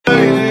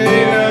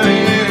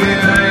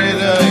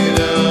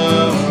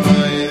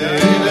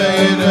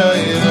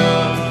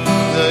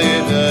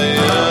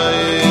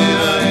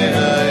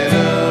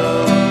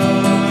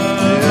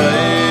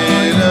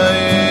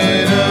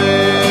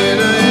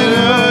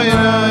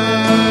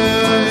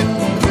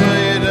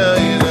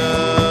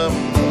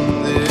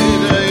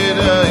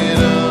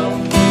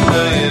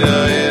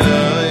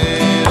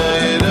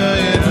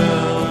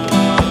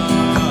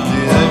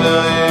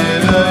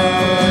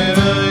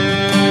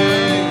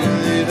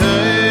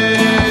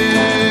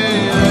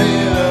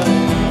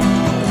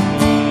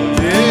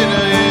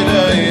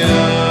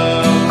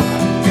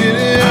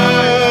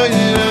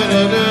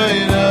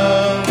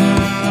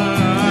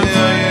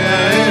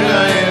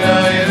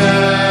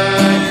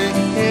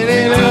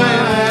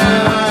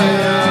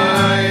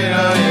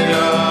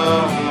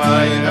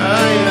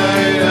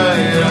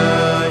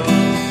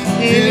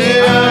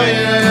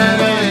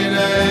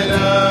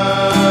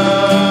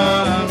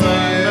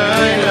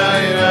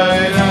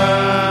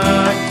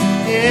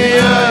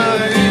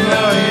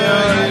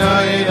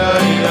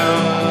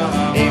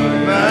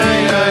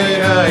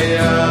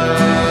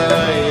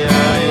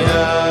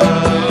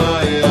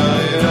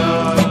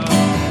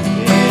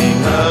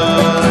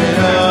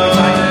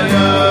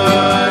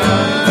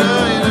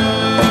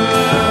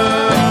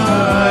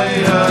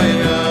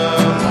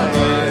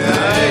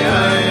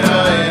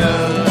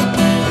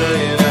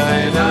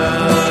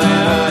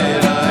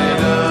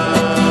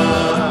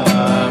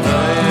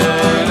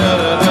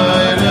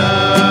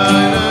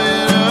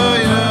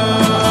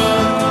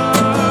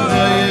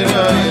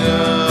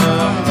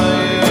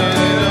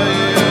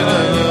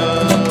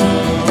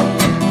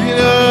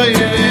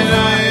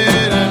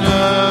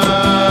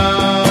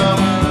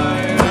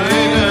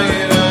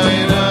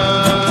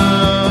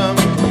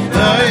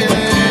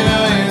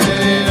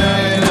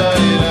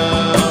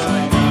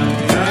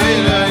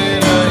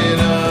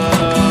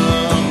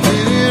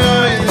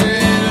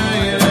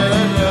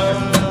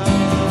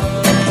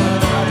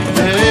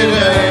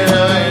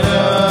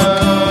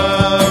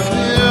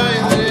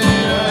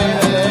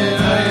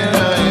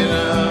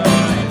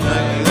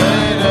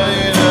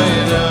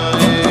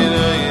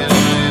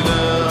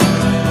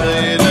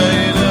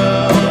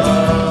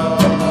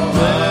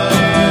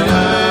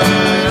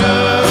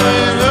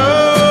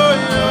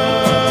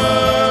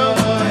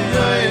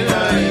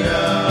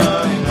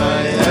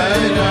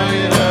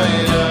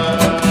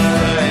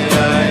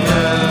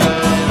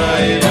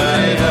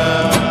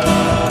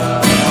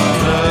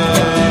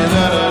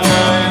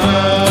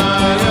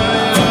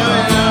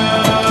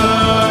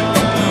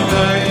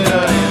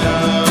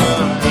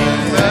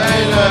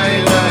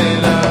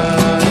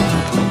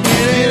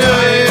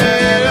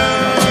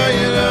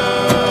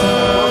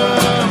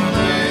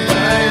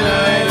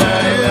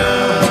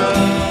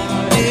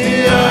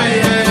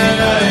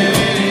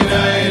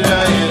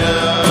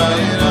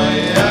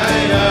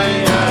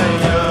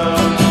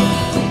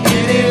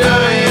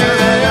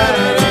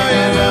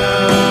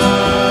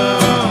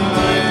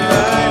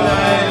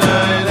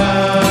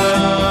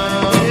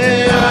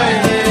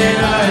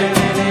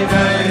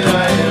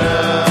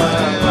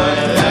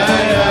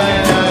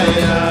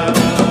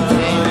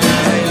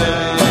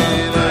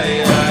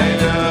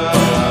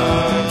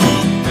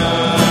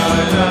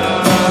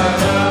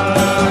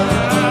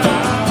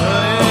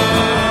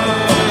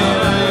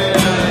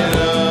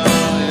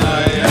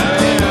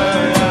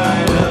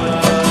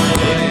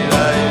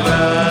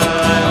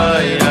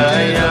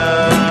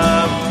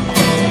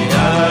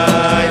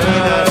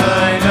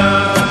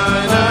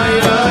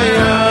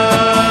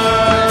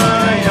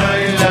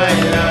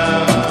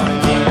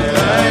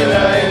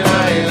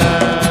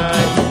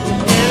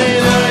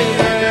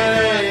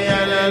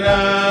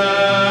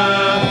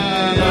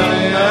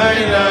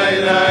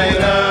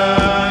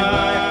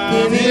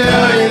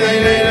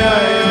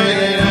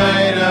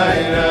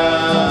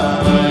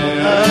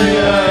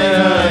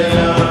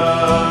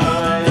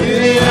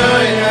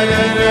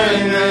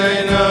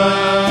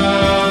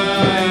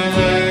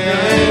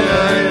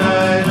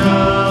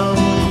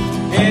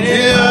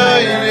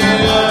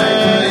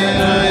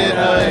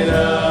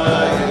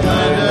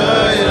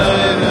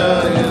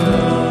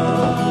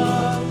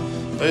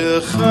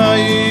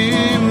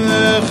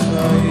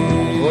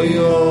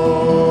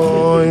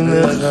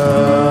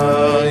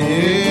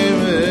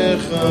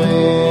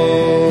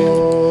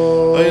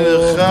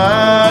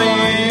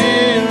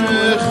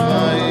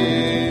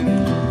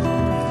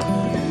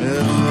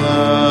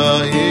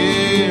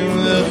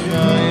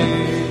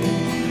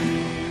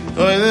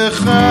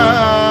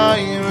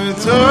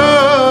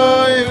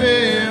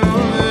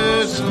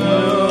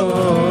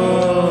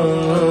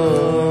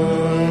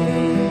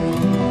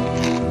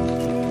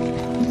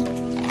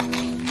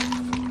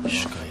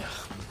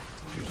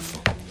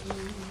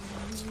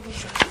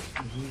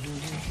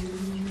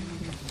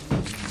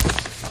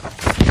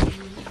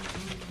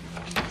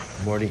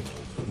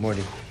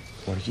Morty,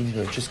 you need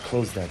to just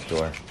close that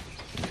door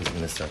because we're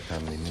going to start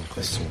comedy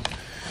soon.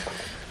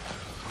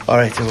 All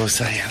right,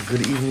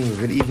 good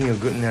evening, a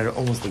good night,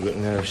 almost a good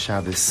night of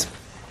Shabbos.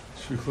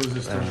 Should we close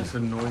this door? It's a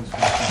noise from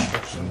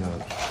construction.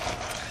 No.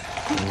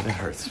 It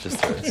hurts. It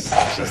just hurts. It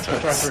just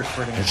hurts.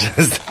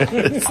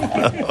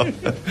 No.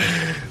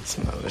 It's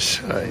not a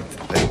shite.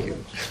 Thank you.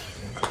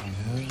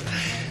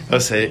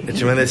 Again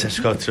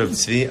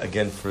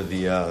for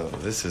the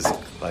this is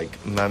like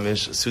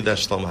Mamish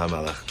Sudash Shlom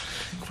HaMelech,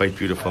 quite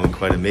beautiful and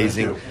quite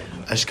amazing.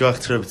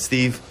 Ashkoach to Reb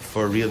Steve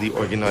for really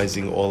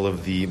organizing all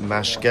of the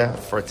mashka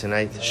for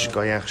tonight.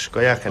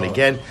 Shkoyach. And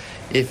again,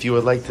 if you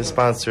would like to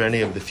sponsor any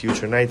of the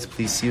future nights,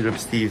 please see Reb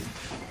Steve,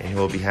 and he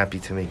will be happy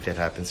to make that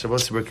happen. So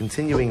we're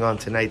continuing on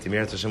tonight.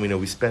 We know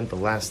we spent the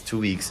last 2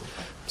 weeks.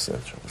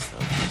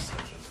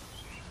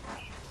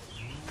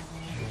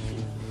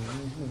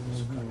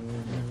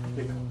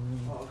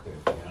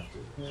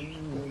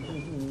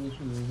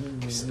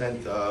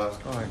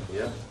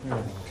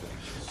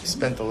 We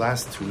spent the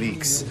last 2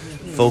 weeks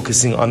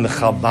focusing on the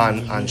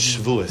Chalban, on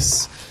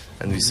Shavuos,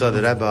 and we saw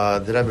the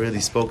Rebbe really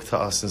spoke to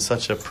us in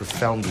such a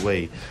profound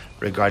way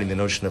regarding the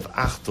notion of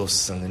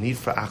Achdus and the need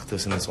for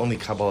Achdus, and it's only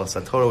Kabbalah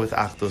Satorah with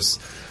Achdus.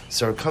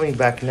 So we're coming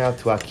back now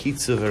to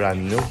Akitzu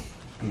V'Raninu,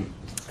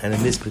 and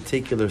in this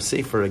particular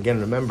sefer,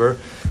 again, remember,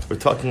 we're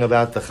talking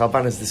about the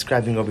Chalban is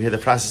describing over here the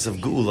process of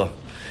Geula,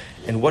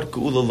 and what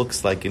Geula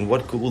looks like, and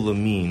what Geula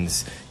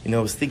means. I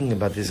was thinking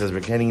about this as we're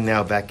getting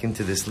now back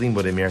into this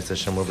Limud Emir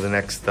Hashem over the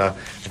next, I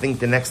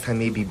think the next time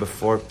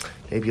before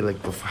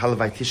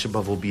Halavai Tisha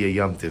B'Av will be a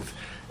Yom Tiv,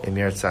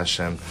 Emir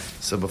Hashem.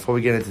 So before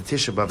we get into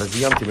Tisha B'Av, as the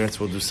Yom Tiv,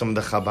 we'll do some of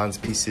the Chalban's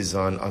pieces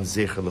on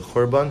Zecher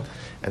L'Churban,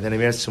 and then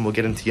Emir Hashem will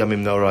get into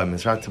Yamim Noraim.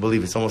 It's hard to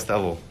believe, it's almost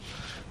Elul.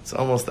 It's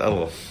almost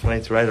Elul,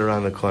 right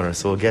around the corner.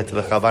 So we'll get to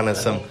the Chalban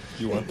some.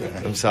 You want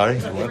that? I'm sorry?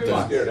 You want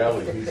that?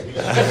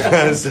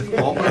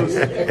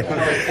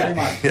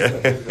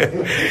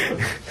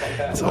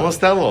 It's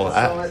almost Elul.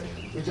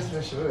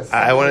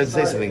 I wanted to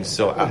say something.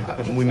 So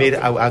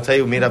I'll tell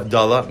you, we made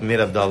Abdallah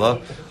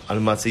on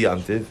Matzah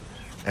Yom Tiv,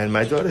 and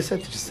my daughter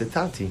said to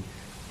Tati,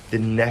 the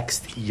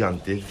next Yom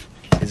Tiv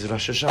is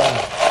Rosh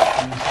Hashanah.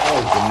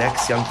 The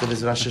next Yom Tov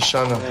is Rosh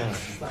Hashanah.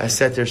 I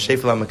said to her,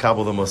 Shefel, I'm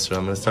Makabel the Musar.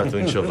 I'm going to start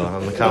doing Shuvah.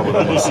 I'm Makabel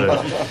the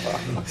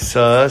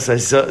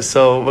Musar.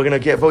 So we're going to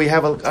get, but we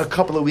have a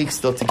couple of weeks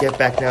still to get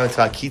back now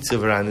into Akitzu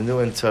V'Raninu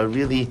and to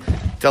really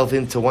delve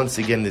into once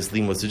again this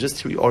limud. So just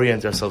to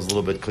reorient ourselves a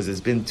little bit, because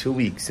it's been 2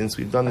 weeks since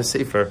we've done the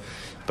Sefer.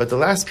 But the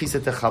last piece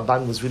that the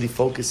Chalban was really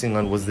focusing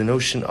on was the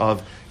notion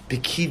of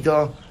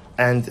Pekida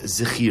and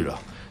Zechira.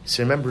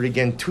 So remember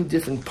again, two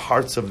different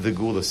parts of the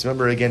Geula. So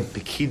remember again,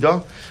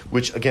 Pekida,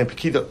 which again,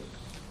 Pekida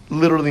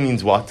literally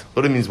means what?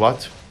 Literally means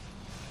what?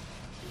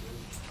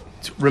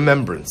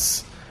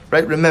 Remembrance,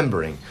 right?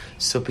 Remembering.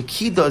 So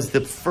Pekida is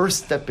the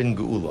first step in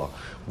Geula,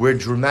 where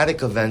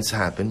dramatic events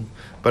happen.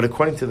 But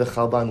according to the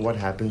Chalban, what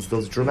happens?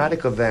 Those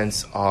dramatic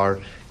events are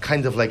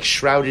kind of like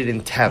shrouded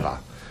in Teva.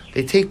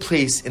 They take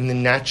place in the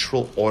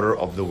natural order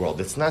of the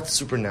world. It's not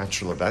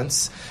supernatural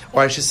events,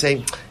 or I should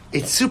say,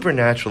 it's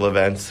supernatural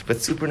events,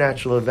 but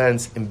supernatural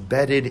events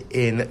embedded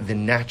in the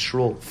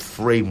natural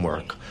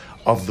framework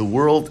of the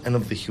world and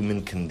of the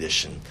human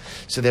condition.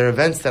 So there are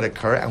events that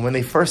occur, and when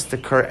they first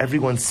occur,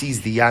 everyone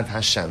sees the Yad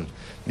Hashem,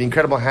 the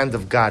incredible hand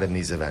of God in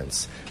these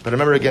events. But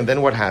remember again,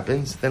 then what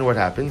happens?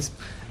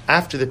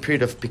 After the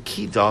period of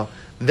Pekida,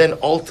 then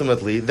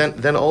ultimately,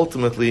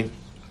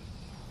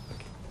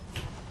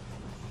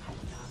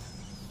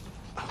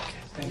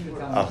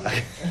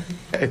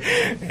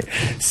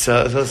 So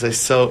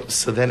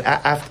then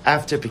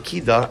after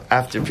Pekida,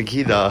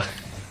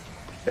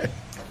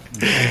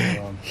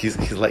 he's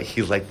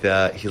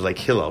like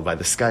Hillel by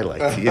the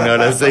skylight. You know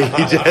what I'm saying?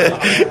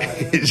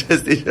 He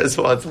just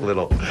wants a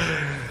little.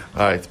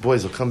 All right,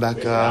 boys, will come back.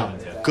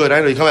 Good,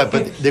 I know you come back,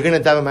 but they're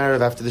going to daven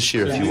Ma'ariv after the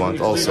shir if you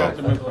want. Also,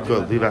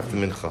 good. Leave after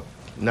mincha.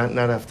 Not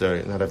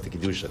after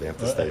Kedusha. They have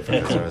to stay for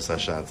Chazaras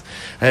Hashanah.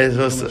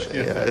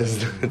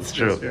 It's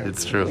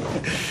true.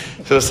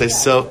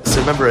 So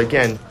remember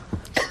again.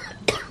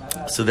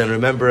 So then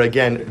remember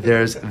again.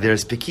 There's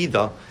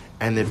Pekida,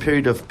 and the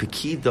period of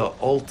Pekida.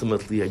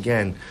 Ultimately,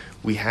 again,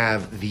 we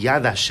have the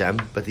Yad Hashem,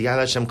 but the Yad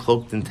Hashem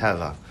cloaked in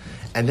Teva.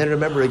 And then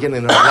remember again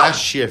in our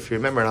last year. If you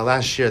remember in our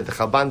last year, the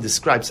Chalban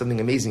describes something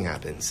amazing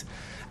happens.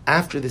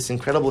 After this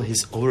incredible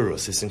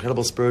hisorus, this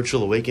incredible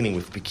spiritual awakening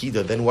with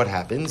Pekida, then what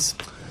happens?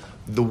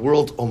 The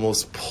world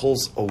almost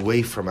pulls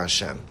away from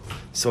Hashem.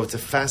 So it's a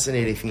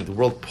fascinating thing. The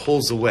world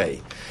pulls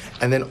away.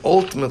 And then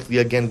ultimately,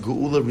 again,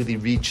 Geula really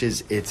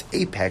reaches its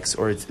apex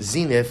or its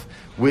zenith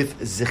with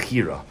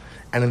Zechira.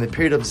 And in the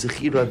period of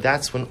Zechira,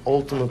 that's when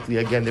ultimately,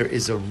 again, there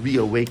is a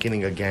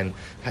reawakening again.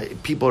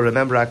 People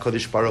remember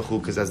HaKadosh Baruch Hu,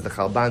 because as the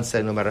Chalban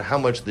said, no matter how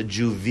much the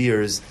Jew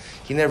veers,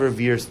 he never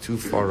veers too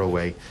far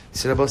away.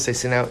 So Rabbi says,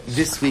 so now,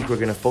 this week we're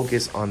going to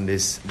focus on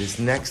this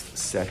next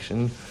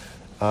section,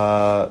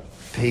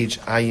 page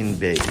Ayin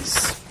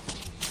Beis.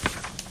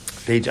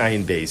 Page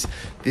Ayin Beis.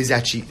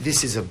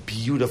 This is a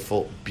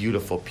beautiful,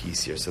 beautiful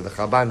piece here. So the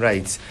Chabad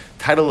writes,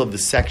 title of the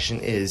section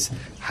is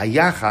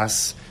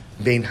Hayachas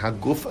Bein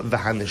Haguf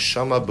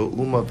v'Haneshama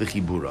Be'uma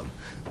v'Chiburam.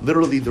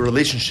 Literally, the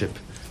relationship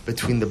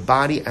between the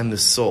body and the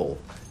soul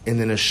in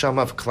the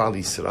neshama of Klal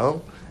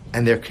Yisrael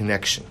and their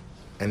connection.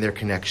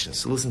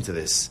 So listen to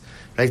this.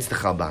 Writes the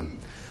Chabad.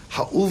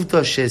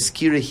 Ha'uvda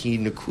she'ezkirehi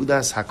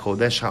nekudas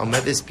hakodesh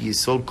ha'omedes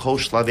b'yisod kol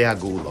shlavei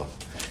ha'geula.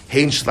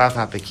 Hein shlav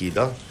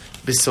ha'pekida,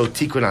 b'sod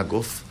tikun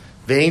ha'guf,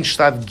 ve'ein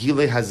shlav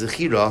gilei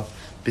ha'zechira,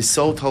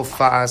 b'sod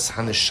hofa'as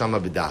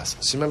ha'neshama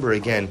b'das. So remember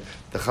again,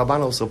 the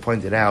Chabad also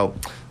pointed out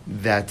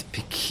that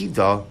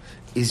pekida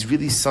is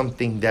really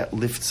something that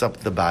lifts up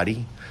the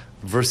body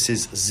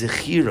versus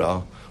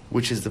zechira,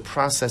 which is the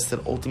process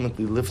that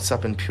ultimately lifts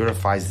up and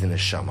purifies the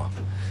neshama.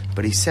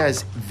 But he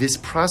says this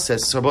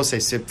process, so Rabbi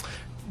says,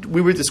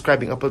 we were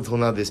describing up until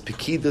now this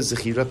Pekida,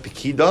 Zechira,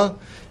 Pekida,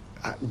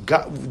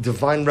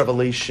 divine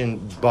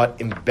revelation, but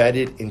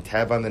embedded in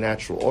Teva in the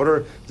natural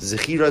order.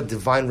 Zechira,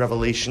 divine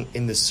revelation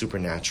in the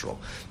supernatural.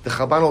 The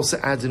Chabad also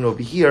adds in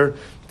over here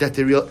that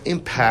the real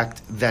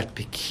impact that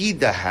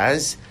Pekida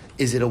has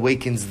is it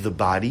awakens the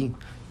body,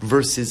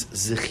 versus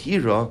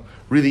Zechira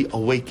really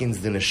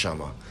awakens the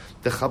neshama.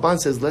 The Chabad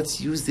says,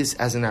 let's use this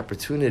as an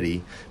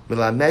opportunity.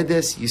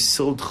 Melamedes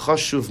yisod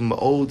chashuv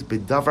ma'od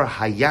bedavar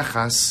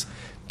hayachas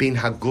bin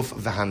haguf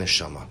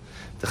v'haneshama.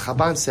 The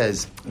Chabad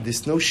says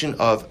this notion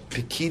of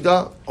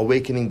Pekida,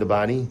 awakening the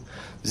body,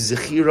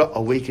 Zechira,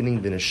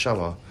 awakening the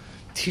neshama,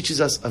 teaches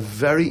us a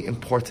very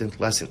important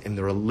lesson in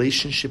the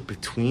relationship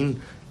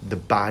between the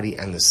body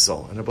and the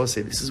soul. And Rabbi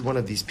say this is one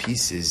of these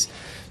pieces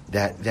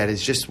that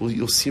is just, well,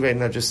 you'll see right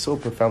now, just so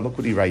profound. Look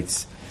what he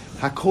writes: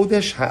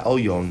 Hakodesh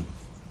ha'elyon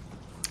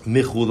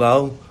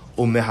michulal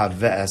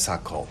u'mehave'es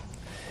hakol.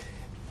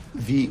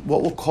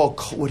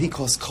 What he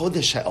calls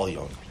Kodesh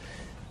ha'elyon,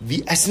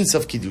 the essence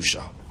of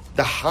Kedusha,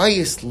 the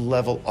highest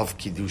level of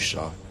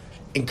Kedusha,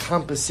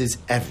 encompasses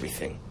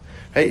everything.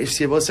 Right?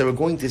 We're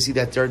going to see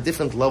that there are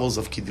different levels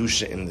of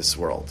Kedusha in this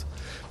world.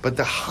 But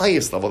the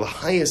highest level, the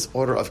highest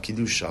order of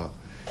Kedusha,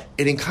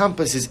 it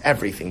encompasses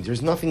everything.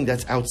 There's nothing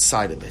that's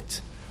outside of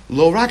it.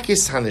 Lo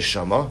rakis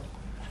haneshama,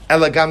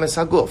 elagam es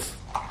haguf.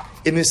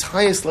 In this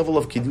highest level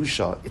of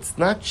Kedusha, it's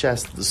not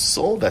just the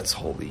soul that's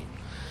holy,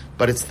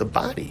 but it's the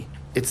body.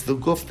 It's the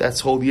guf that's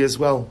holy as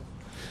well.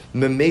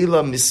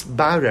 Memela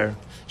misbarer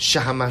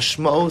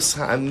shahamashmaos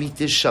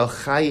ha'amitis shel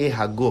chaye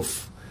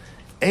haguf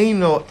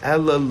eino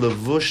ela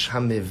levush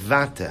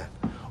hamevate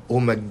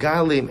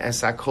umegalim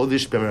es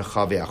hakodesh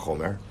b'merchavi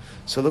hachomer.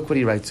 So look what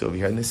he writes over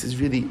here, and this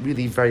is really,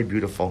 really very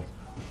beautiful.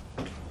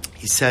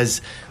 He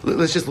says,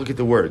 let's just look at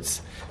the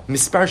words.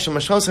 Mispar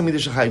shamashmaos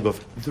ha'amitis shel chaye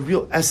haguf. The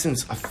real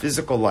essence of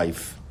physical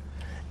life,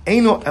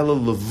 eino ela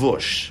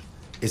levush,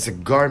 is a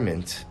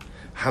garment.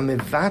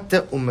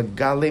 Hamevate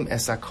umegalim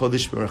es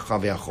hakodesh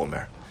b'merchavi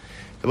hachomer.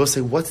 They will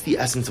say, what's the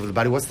essence of the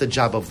body? What's the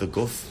job of the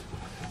guf?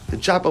 The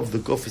job of the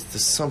guf is to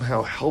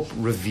somehow help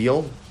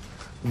reveal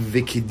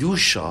the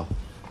kedusha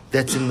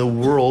that's in the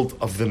world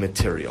of the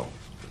material.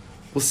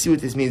 We'll see what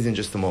this means in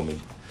just a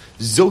moment.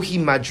 Zohi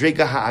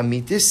madrega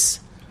ha'amitis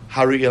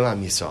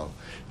hari'elam yisrael.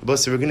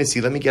 So we're going to see,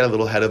 let me get a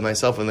little ahead of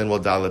myself and then we'll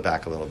dial it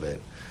back a little bit.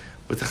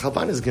 What the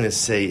Chabad is going to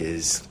say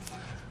is,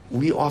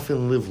 we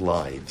often live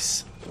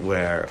lives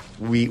where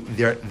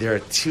there are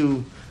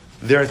two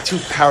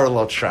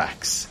parallel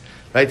tracks.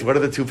 Right? What are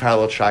the two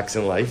parallel tracks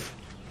in life?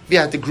 If you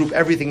had to group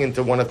everything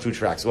into one of two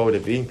tracks, what would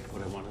it be?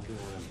 What I want to do,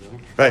 what I'm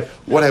doing. Right.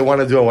 What I want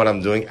to do and what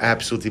I'm doing.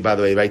 Absolutely. By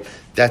the way, right?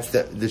 That's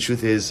the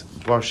truth is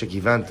Bar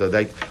Shekivanta.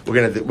 Right?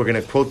 We're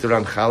gonna quote the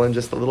Ramchal in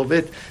just a little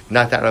bit.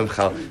 Not that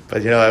Ramchal,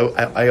 but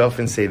I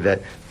often say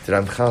that the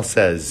Ramchal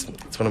says,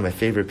 it's one of my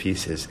favorite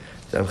pieces.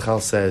 The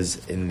Ramchal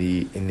says in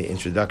the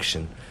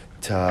introduction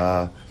in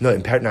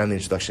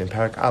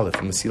Parak Aleph,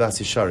 in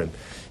Mesilas Yesharim,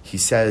 he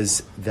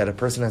says that a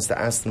person has to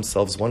ask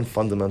themselves one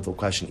fundamental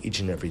question each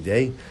and every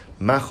day: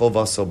 Ma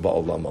chovaso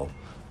ba'olamo?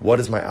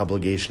 What is my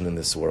obligation in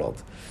this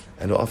world?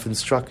 And it often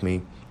struck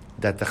me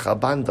that the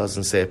Chabad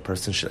doesn't say a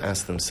person should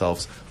ask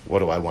themselves, what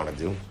do I want to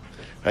do?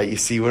 Right? You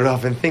see, we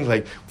often think,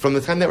 like, from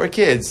the time that we're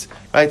kids,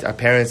 right? Our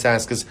parents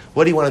ask us,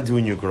 what do you want to do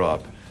when you grow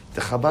up?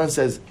 The Chabad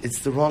says, it's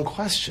the wrong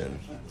question.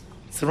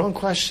 It's the wrong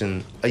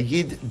question. A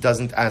Yid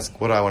doesn't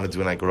ask, what do I want to do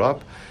when I grow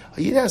up?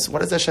 A Yid asks,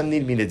 what does Hashem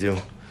need me to do?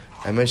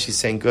 And when she's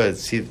saying, good.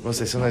 See,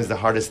 Moshe, sometimes the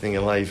hardest thing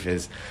in life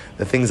is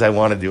the things I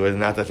want to do are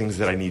not the things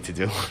that I need to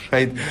do,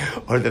 right?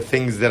 Or the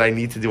things that I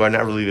need to do are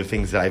not really the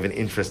things that I have an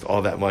interest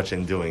all that much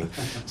in doing.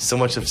 So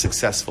much of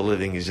successful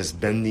living is just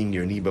bending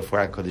your knee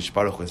before HaKadosh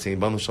Baruch Hu and saying,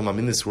 Baruch Hashem, I'm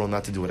in this world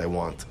not to do what I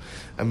want.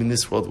 I'm in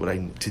this world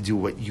to do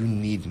what you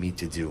need me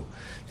to do.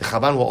 The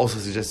Chabad will also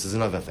suggest is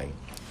another thing.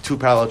 Two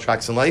parallel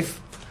tracks in life,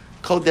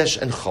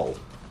 Kodesh and Chol.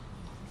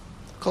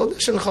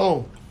 Kodesh and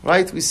Chol,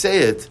 right? We say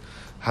it.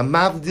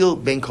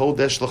 Hamavdil ben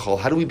kodesh l'chol.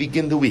 How do we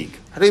begin the week?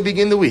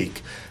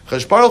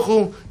 Chadosh Baruch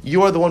Hu,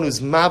 you are the one who's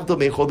mavdil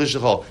ben kodesh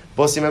l'chol.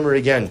 Boss, remember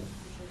again.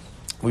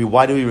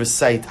 Why do we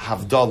recite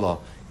Havdalah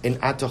in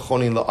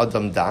Atachonin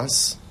la'adam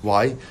das?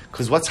 Why?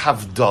 Because what's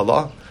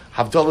Havdalah?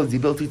 Havdalah is the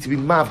ability to be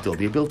mavdil,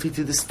 the ability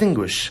to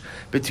distinguish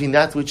between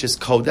that which is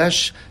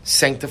kodesh,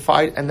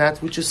 sanctified, and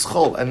that which is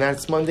chol, and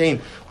that's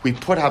mundane. We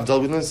put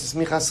Havdalah, we learn this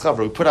Michas Chavra,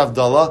 we put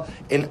Havdalah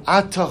in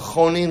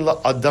atachonin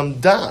la'adam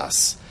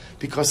das,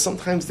 because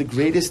sometimes the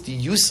greatest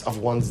use of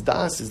one's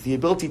das is the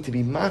ability to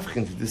be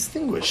mavchin, to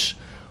distinguish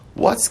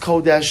what's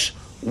kodesh,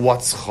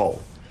 what's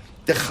chol.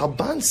 The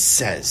Chabban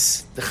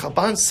says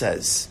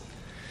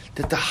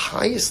that the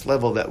highest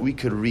level that we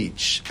could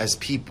reach as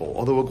people,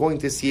 although we're going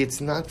to see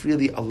it's not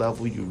really a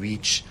level you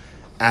reach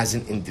as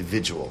an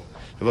individual.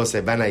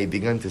 I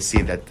began to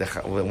see that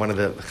one of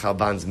the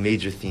Chabban's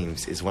major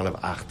themes is one of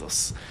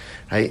Achdus.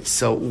 Right?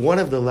 So one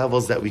of the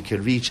levels that we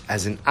could reach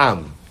as an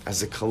Am,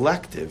 as a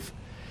collective,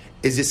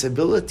 is this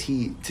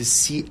ability to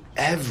see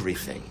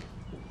everything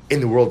in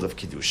the world of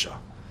Kedusha.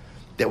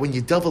 That when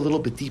you delve a little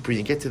bit deeper,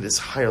 you get to this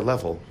higher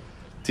level,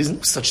 there's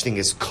no such thing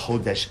as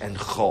Kodesh and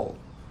Chol.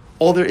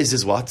 All there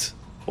is what?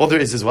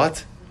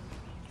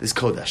 There's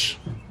Kodesh.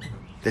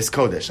 There's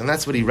Kodesh. And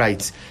that's what he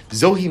writes.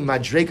 Zohi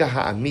madrega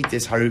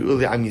ha'amitis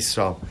hari'uli am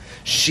Yisrael.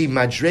 She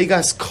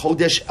madregas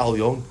Kodesh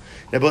Elyon.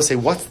 Now we'll say,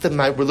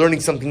 we're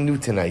learning something new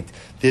tonight.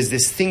 There's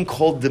this thing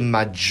called the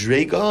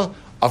madrega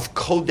of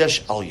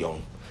Kodesh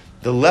Elyon.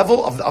 The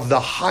level of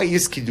the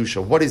highest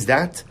Kedusha. What is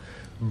that?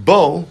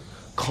 Bo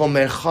kol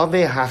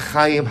merchave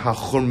ha'chayim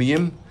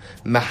ha'churmiyim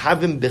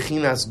mahavim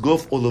bechinas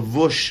guf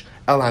ulevush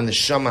el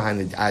haneshama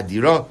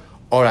ha'adira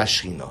or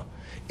ashchina.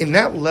 In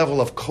that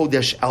level of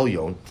Kodesh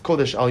Elyon,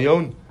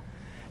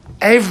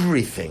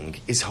 everything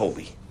is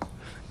holy.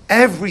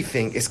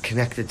 Everything is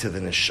connected to the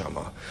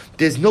neshama.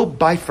 There's no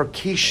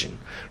bifurcation,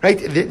 right?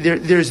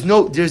 There's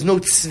no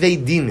tzvei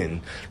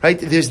dinin, right?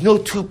 There's no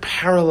two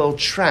parallel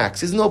tracks.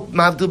 There's no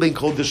mavdil ben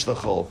kodesh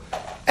l'chol.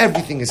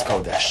 Everything is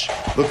kodesh.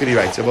 Look what he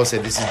writes. Rabbi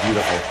said, this is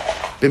beautiful.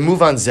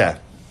 B'move on zeh.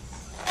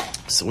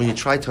 So when you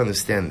try to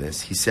understand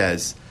this, he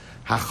says,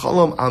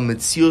 "Hacholom al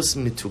metzius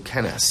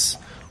mitukenes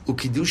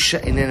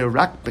ukidusha inenu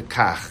rak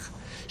bekach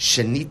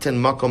shenitan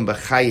makom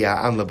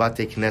b'chaya am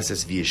labate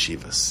knesses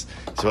v'yeshivas."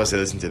 So I say,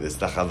 listen to this.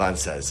 The Chavan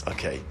says,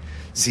 okay.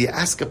 So you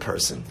ask a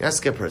person.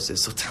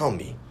 So tell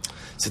me,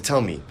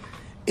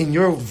 in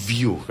your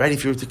view, right?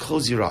 If you were to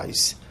close your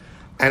eyes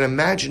and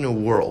imagine a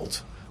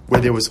world where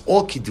there was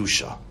all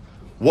kedusha,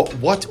 what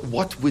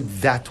would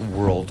that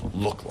world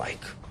look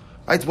like?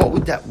 Right? What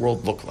would that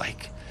world look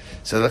like?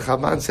 So the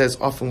Chaban says,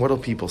 often what do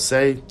people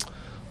say?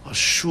 A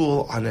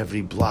shul on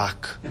every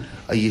block,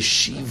 a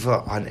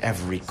yeshiva on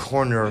every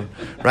corner,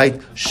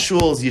 right?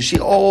 Shuls,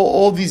 yeshiva,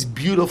 all these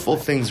beautiful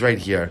things right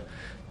here.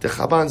 The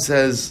Chaban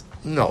says,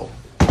 no.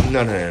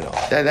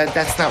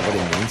 That's not what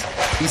it means.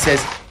 He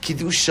says,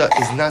 Kedusha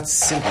is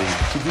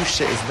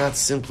not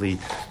simply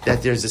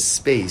that there's a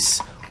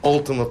space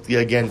ultimately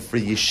again for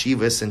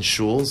yeshivas and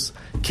shuls.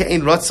 Because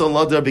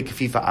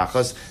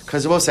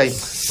we'll say,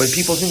 when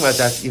people think about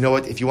that, you know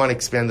what, if you want to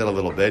expand it a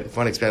little bit,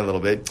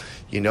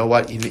 you know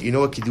what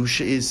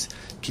Kedusha is?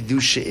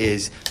 Kedusha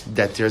is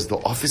that there's the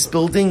office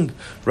building,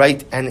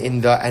 right? And in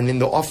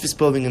the office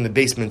building in the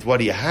basement, what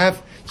do you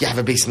have? You have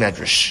a base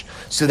medrash.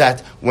 So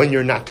that when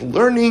you're not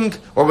learning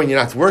or when you're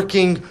not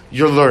working,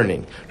 you're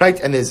learning, right?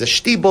 And there's a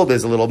shtibel,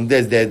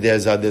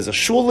 there's a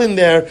shul in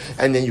there,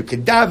 and then you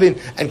can daven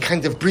and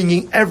kind of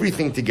bringing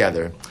everything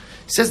together.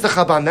 Says the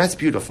Chaban, that's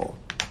beautiful.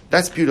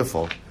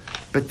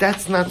 But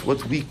that's not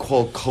what we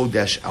call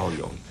Kodesh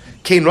Elyon.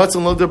 Kein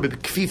ratzon lo der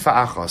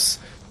b'kfifa achos.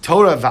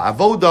 Torah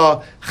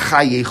va'avoda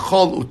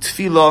chayechol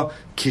utfila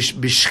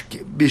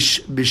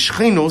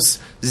b'shchinus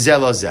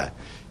zelazeh.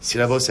 See,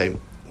 Rabbi say,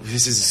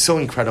 this is so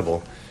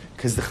incredible,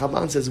 because the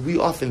Chaban says we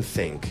often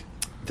think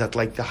that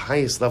like the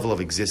highest level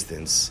of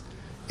existence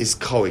is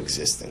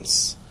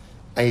coexistence.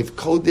 I have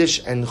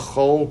Kodesh and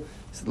Chol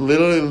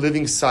literally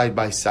living side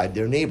by side.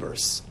 They're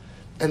neighbors.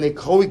 And they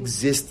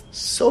coexist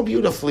so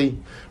beautifully,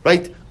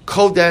 right?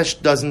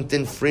 Kodesh doesn't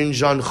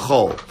infringe on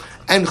Chol.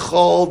 And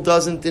Chol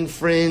doesn't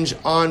infringe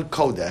on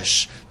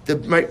Kodesh.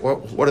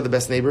 What are the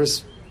best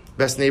neighbors?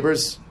 Best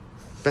neighbors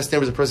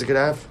a person could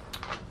have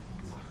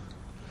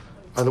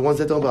are the ones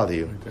that don't bother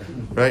you.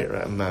 Right?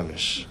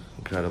 Mamish.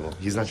 Incredible.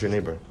 He's not your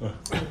neighbor.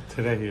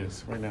 Today he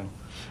is, right now.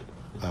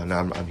 No,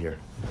 I'm here.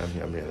 I'm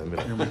here in the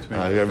middle.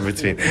 You're in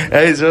between.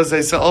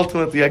 So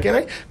ultimately,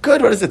 again,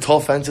 good. What is it? Tall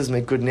fences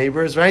make good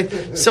neighbors, right?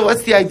 So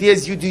what's the idea?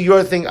 Is you do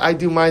your thing, I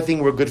do my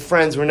thing. We're good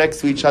friends. We're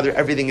next to each other.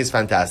 Everything is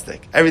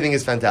fantastic.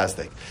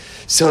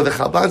 So the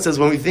Chaban says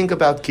when we think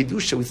about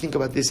Kedusha, we think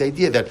about this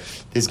idea that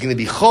there's going to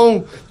be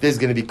Chol, there's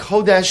going to be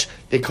Kodesh.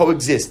 They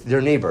coexist.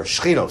 They're neighbors,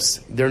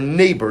 Shchinos. They're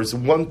neighbors,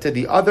 one to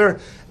the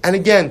other. And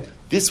again,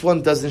 this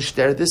one doesn't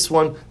share this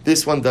one.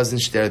 This one doesn't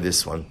share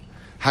this one.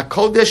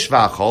 HaKodesh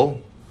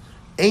v'Achol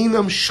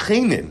einam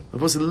shchenim.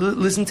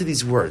 Listen to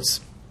these words.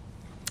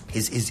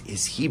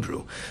 His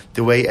Hebrew,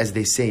 the way as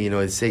they say,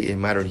 they say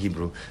in modern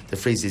Hebrew, the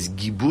phrase is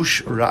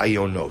gibush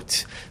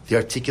ra'ayonot, the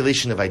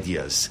articulation of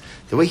ideas.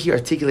 The way he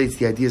articulates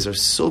the ideas are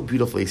so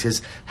beautiful. He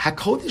says,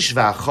 HaKodesh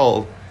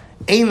v'Achol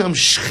einam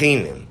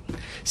shchenim.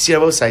 See,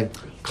 Rabbi say,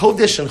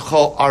 Kodesh and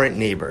Chol aren't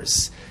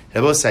neighbors.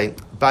 Rabbi say,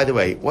 by the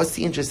way, what's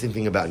the interesting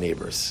thing about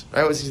neighbors?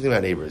 Right? What's the interesting thing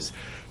about neighbors?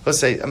 Let's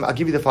say, I'll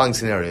give you the following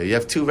scenario. You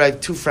have two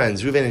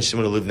friends, Reuven and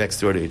Shimon, who live next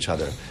door to each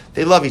other.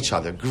 They love each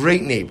other.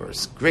 Great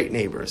neighbors.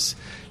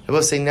 And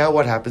we'll say, now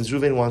what happens?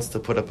 Reuven wants to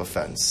put up a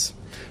fence.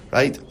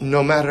 Right?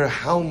 No matter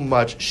how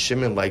much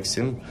Shimon likes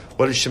him,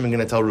 what is Shimon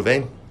going to tell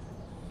Reuven?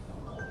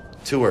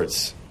 Two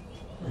words.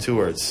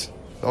 No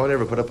one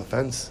ever put up a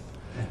fence.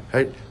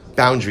 Right?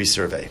 Boundary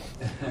survey.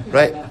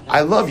 Right?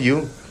 I love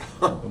you,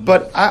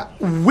 but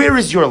where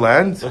is your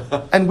land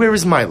and where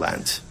is my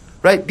land?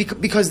 Right?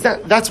 Because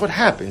that's what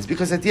happens.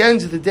 Because at the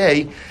end of the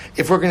day,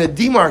 if we're going to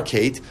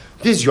demarcate,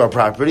 this is your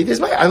property, this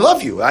is my, I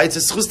love you. It's a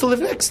schus to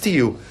live next to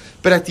you.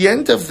 But at the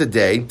end of the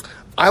day,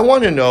 I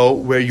want to know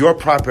where your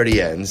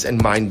property ends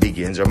and mine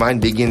begins, or mine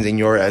begins and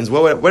your ends,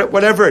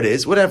 whatever it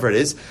is,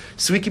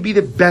 so we can be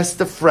the best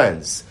of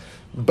friends.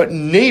 But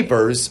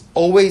neighbors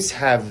always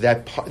have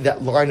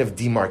that line of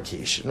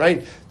demarcation,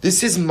 right?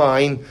 This is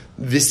mine,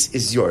 this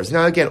is yours.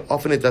 Now again,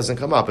 often it doesn't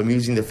come up. I'm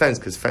using the fence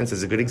because fence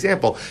is a good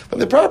example. When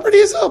the property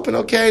is open,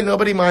 okay,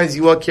 nobody minds,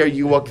 you walk here,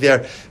 you walk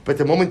there. But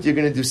the moment you're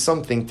going to do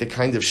something to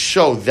kind of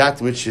show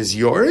that which is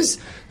yours,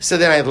 so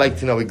then I'd like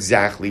to know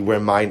exactly where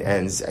mine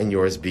ends and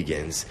yours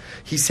begins.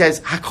 He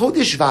says,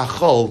 HaKodesh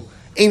v'Achol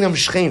einam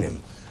shchenim.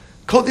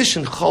 Kodesh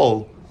and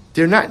Chol,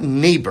 they're not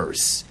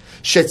neighbors.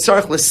 Because I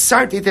will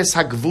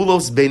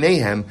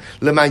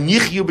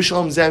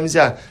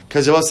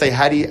say,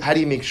 how do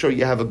you make sure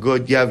you have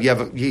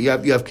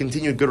you have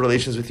continued good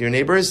relations with your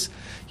neighbors?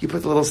 You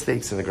put the little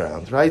stakes in the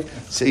ground, right?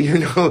 So you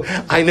know,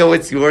 I know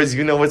it's yours,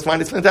 you know what's mine.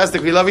 It's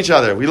fantastic. We love each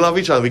other. We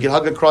can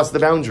hug across the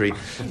boundary.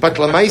 But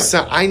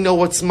Lamaisa, I know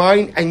what's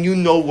mine and you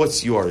know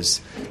what's yours.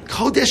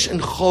 Kodesh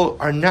and Chol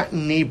are not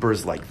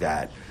neighbors like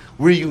that,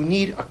 where you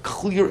need a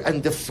clear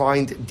and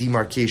defined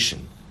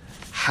demarcation.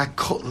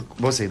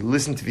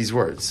 Listen to these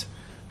words.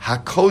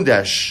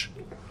 HaKodesh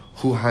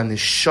hu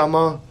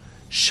haneshama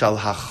shel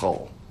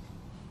hachol.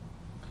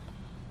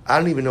 I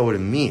don't even know what it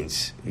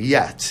means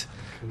yet,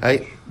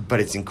 right?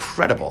 But it's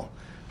incredible.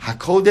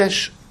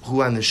 HaKodesh hu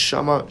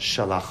haneshama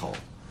shel hachol.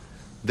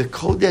 The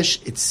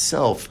Kodesh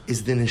itself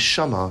is the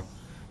neshama,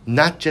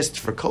 not just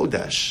for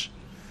Kodesh,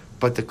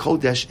 but the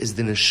Kodesh is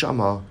the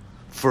neshama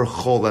for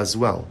Chol as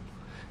well.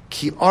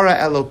 Ki ara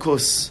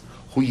elokus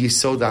hu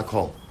yisod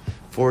hakol.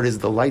 For it is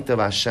the light of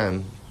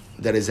Hashem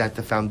that is at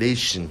the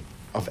foundation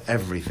of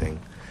everything.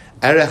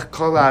 Erech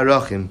kol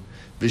ha'arachim,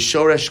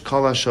 v'shoresh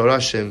kol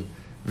ha'shorashim,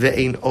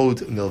 ve'ein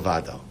od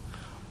milvado.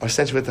 Or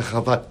essentially what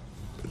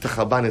the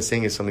Chabad is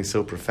saying is something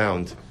so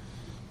profound,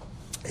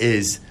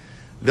 is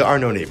there are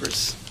no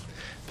neighbors.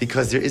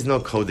 Because there is no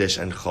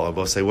Kodesh and Chol.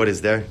 We'll say, what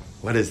is there?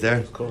 There's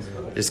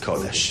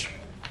Kodesh.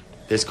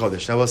 There's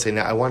Kodesh. Now we'll say,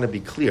 I want to be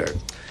clear.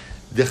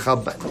 The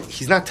Chabad,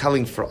 he's not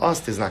telling for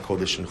us there's not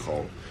Kodesh and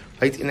Chol.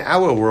 Right? In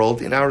our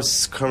world, in our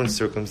current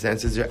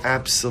circumstances, there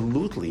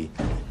absolutely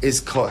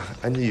is.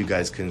 I knew you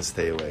guys couldn't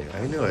stay away.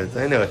 I know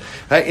it.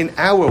 Right? In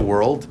our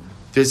world,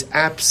 there's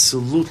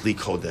absolutely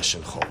Kodesh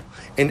and Chol.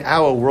 In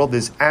our world,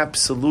 there's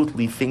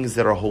absolutely things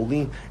that are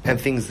holy and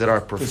things that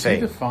are profane. Does he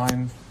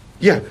define?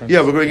 Yeah.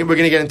 We're going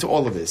to get into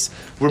all of this.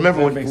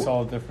 Remember, what makes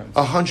all the difference.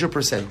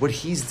 100%. What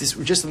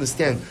just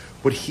understand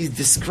what he's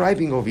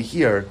describing over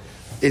here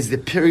is the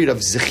period of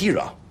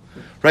Zechira.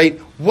 Right?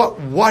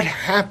 What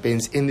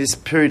happens in this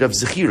period of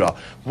Zechira?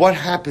 What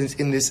happens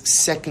in this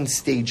second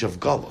stage of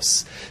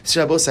Galus?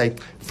 So Rabbosai,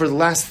 for the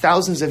last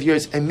thousands of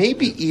years, and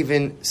maybe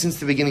even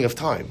since the beginning of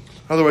time.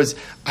 In other words,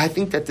 I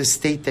think that the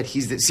state that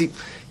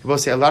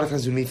Rabbosai, a lot of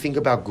times when we think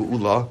about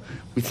Geula,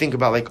 we think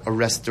about like a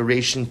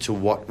restoration to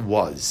what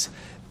was.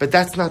 But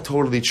that's not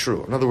totally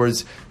true. In other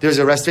words, there's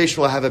a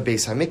restoration, we'll have a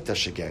Beis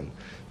HaMikdash again.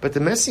 But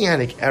the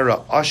Messianic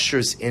era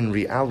ushers in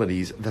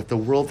realities that the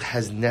world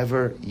has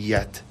never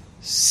yet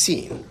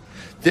seen.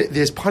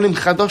 There's panim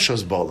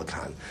chadoshos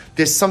ba'olakan.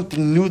 There's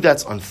something new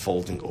that's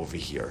unfolding over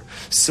here.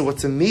 So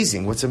what's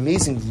amazing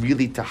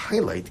really to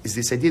highlight is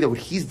this idea that what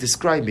he's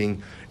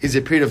describing is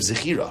a period of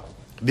Zechira,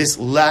 this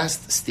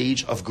last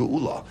stage of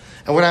Geula.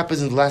 And what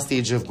happens in the last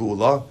stage of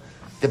Geula?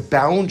 The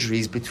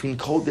boundaries between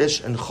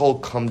Kodesh and Chol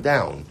come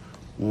down.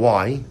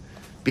 Why?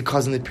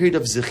 Because in the period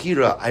of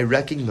Zechira, I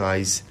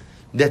recognize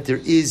that there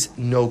is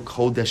no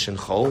Kodesh and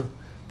Chol,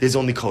 there's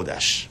only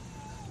Kodesh.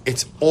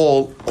 It's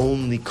all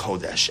only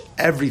Kodesh.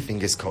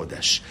 Everything is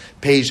Kodesh.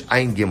 Page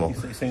Ein Gimel.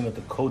 He's saying that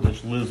the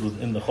Kodesh lives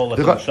within the Chol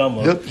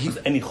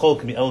HaNeshama. Any Chol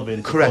can be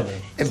elevated. Correct. To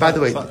Kodesh. And by the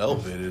way, it's not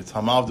elevated. It's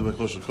Hamav de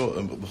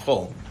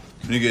Chol.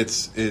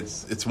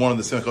 It's one of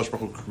the same. Kodesh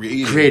Baruch Hu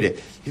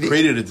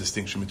created a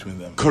distinction between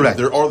them. Correct.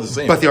 They are the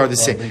same. But they are the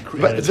same.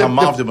 But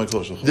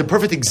the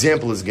perfect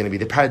example is going to be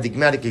the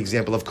paradigmatic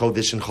example of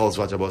Kodesh and Chol. Is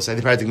what Rabbi said.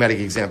 The paradigmatic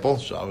example.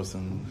 Shabbos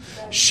and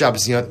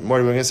Shabbos. What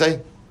are we going to say?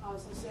 I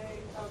was going to say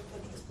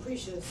it's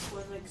precious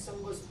when like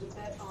someone goes to the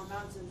on a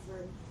mountain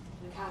for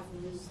like half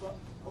of his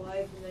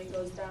life and then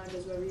goes down and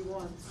does whatever he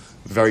wants.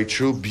 Very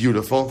true.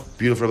 Beautiful.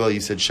 Rabbi.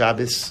 You said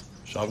Shabbos.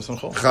 Shabbos and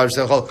Chol. Shabbos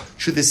and Chol.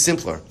 Truth is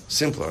simpler.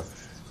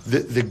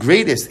 The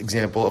greatest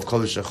example of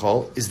Kodesh and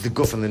Chol is the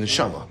Guf and the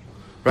Neshama,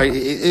 right?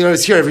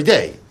 It's here every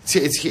day.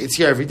 It's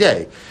here every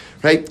day,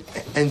 right?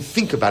 And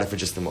think about it for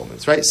just a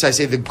moment, right? So I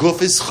say the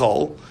Guf is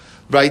Chol,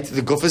 right?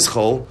 The guf is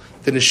chol,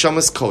 the neshama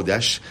is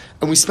kodesh,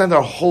 and we spend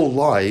our whole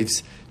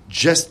lives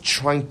just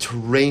trying to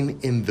rein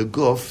in the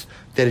guf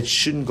that it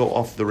shouldn't go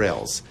off the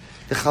rails.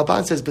 The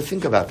Chalban says, but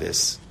think about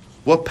this.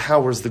 What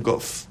powers the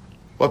guf?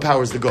 What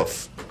powers the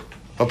guf?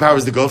 What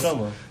powers the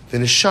guf? The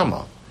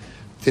neshama.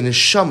 The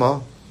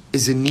neshama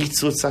is a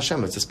nitzutz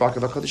Hashem. It's a spark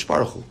of HaKadosh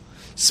Baruch Hu.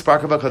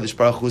 Spark of HaKadosh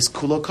Baruch Hu is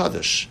kulo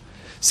kadosh.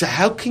 So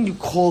how can you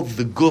call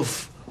the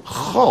guf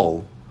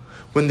chol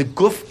when the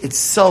guf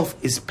itself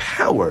is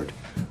powered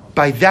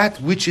by that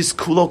which is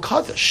kulo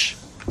kadosh?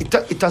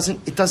 It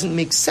doesn't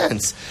make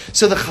sense.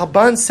 So the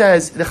Chabban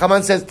says,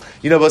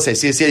 we'll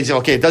say,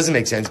 okay, it doesn't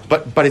make sense,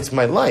 but it's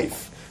my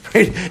life.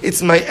 Right?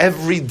 It's my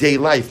everyday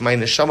life. My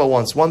neshama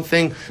wants one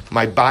thing,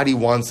 my body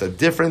wants a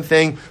different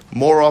thing.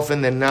 More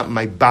often than not,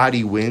 my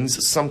body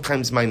wins.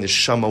 Sometimes my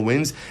neshama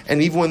wins.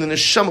 And even when the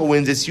neshama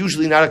wins, it's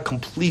usually not a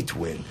complete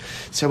win.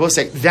 So I will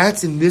say,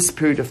 that's in this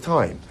period of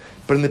time.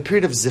 But in the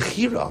period of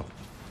Zechira,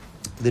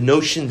 the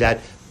notion that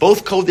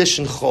both Kodesh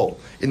and Chol,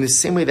 in the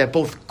same way that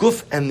both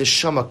Guf and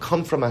Neshama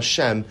come from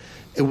Hashem,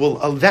 it will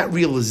that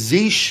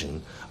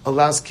realization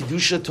allows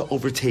Kedusha to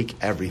overtake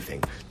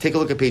everything. Take a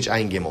look at page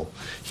Ayin Gimel.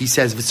 He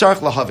says, V'tzarech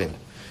lahavin,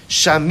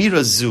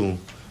 Shamira zu,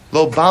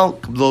 lo ba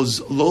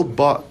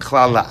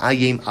klal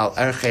la'ayim al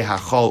erchei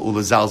hachol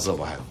ulazalzel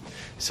lahem.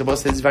 So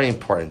both this is very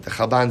important. The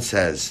Chalban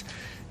says,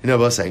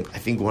 both saying, I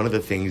think one of the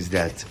things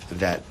that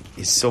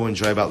is so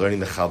enjoyable about learning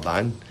the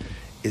Chalban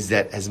is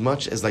that as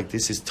much as like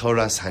this is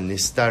Torah's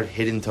Hanistar,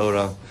 hidden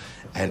Torah,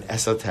 and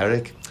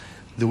esoteric,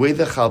 the way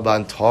the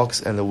Chalban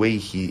talks and the way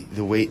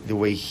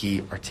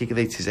he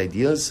articulates his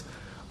ideas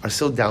are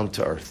so down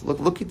to earth.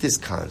 Look at this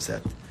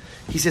concept.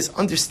 He says,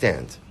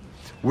 understand,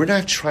 we're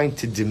not trying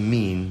to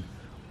demean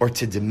or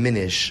to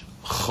diminish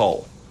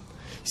chol.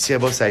 See,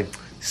 I say,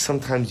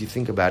 sometimes you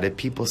think about it,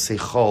 people say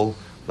chol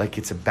like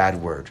it's a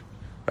bad word,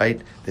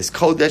 right? There's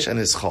kodesh and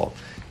there's chol.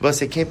 But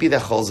it can't be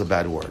that chol is a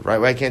bad word, right?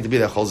 Why can't it be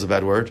that chol is a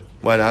bad word?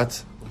 Why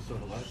not?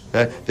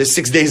 There's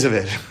 6 days of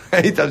it,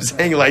 right? I'm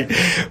saying like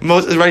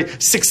most, right?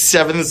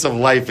 6/7 of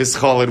life is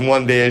chol and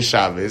 1 day is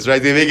Shabbos,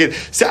 right? They make it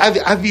so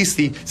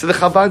obviously. So the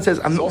Chalban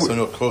says, "I'm also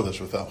no kodesh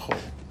without chol."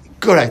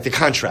 Correct. The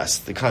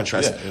contrast.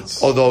 Yeah,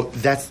 although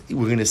that's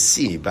we're going to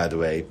see, by the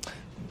way,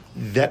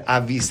 that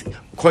obviously,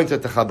 according to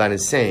what the Chalban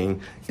is saying,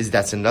 is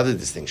that's another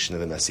distinction in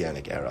the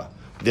Messianic era.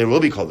 There will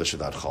be kodesh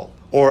without chol,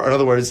 or in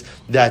other words,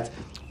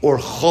 or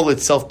chol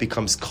itself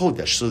becomes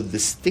kodesh. So the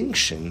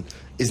distinction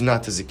is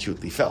not as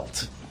acutely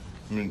felt.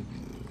 I mean,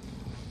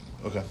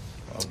 okay.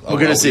 We're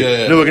going to see.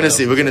 We're going to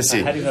see. We're going to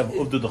see. How do you have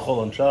Uvdu the Chol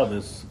on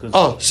Shabbos?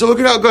 So we're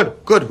going to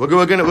good. We're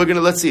going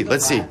to let's see. The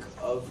lack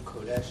of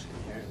kodesh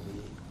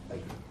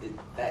inherently,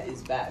 that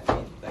is bad.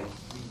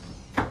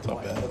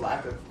 The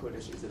lack of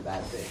kodesh is a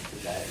bad thing.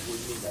 So that would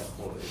mean that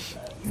chol is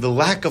bad. The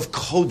lack of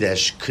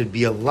kodesh could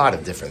be a lot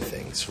of different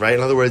things, right? In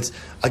other words,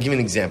 I'll give you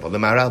an example. The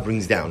Maharal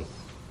brings down.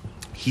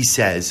 He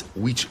says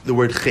the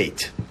word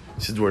chet.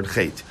 This is the word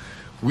chet.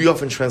 We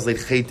often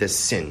translate chet as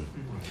sin.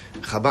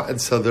 So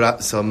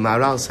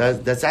Maharal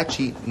says that's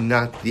actually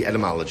not the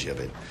etymology of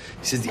it.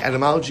 He says the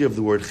etymology of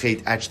the word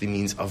chet actually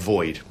means a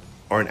void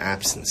or an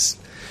absence.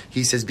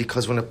 He says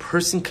because when a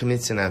person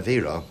commits an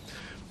avera,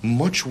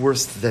 much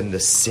worse than the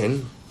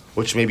sin,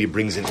 which maybe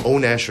brings an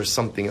onesh or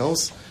something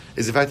else,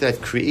 is the fact that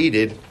I've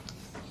created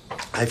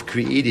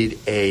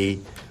a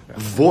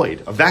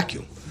void, a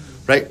vacuum,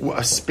 right?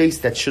 A space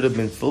that should have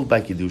been filled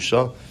by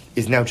kedusha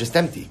is now just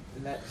empty.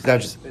 But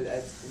that's inherently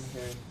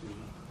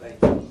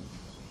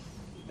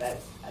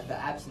the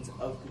absence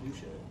of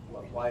kedusha.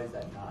 Why is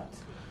that not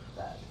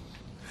bad?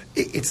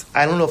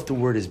 I don't know if the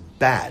word is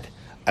bad.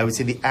 I would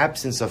say the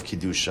absence of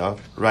kedusha,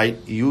 right,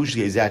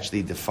 usually is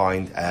actually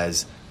defined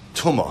as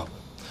tumah.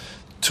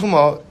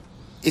 Tumah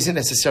isn't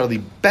necessarily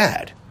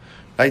bad,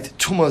 right?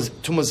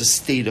 Tumah is a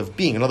state of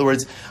being. In other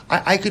words,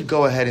 I could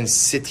go ahead and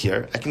sit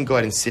here. I can go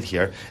ahead and sit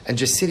here and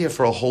just sit here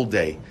for a whole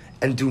day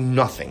and do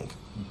nothing.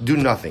 Do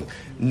nothing.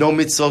 No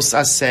mitzvos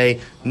aseh,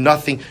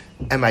 nothing.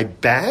 Am I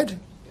bad?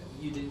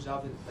 You didn't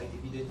daven,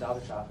 if you didn't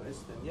daven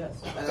Shabbos, then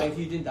yes. And if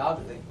you didn't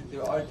daven,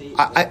 there are days.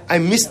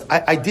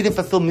 I didn't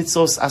fulfill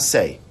mitzvos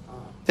aseh.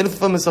 Didn't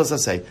fulfill mitzvos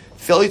aseh.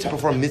 Failure to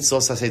perform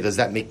mitzvos aseh, does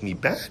that make me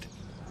bad?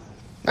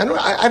 I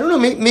don't know.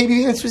 Maybe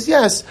the answer is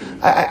yes.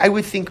 I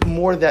would think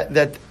more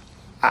that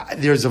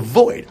there's a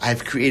void.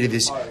 I've created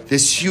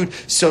this huge.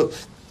 So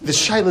the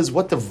shaila is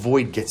what the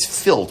void gets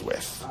filled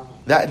with.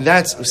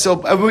 That's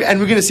so, and we're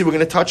going to see. We're going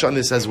to touch on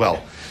this as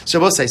well. So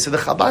we'll say. So the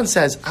Chalban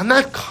says, I'm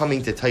not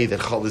coming to tell you that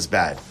chol is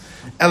bad.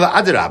 Ela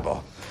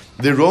adarabah,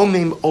 the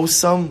romim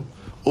osam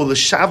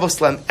u'l'shavos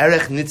lam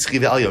erech nitzchi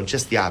ve'alyon.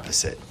 Just the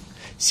opposite.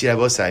 See, I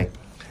will say,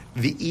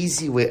 the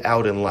easy way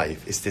out in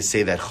life is to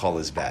say that chol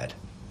is bad.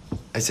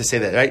 I to say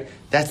that, right?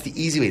 That's the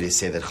easy way to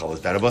say that chol is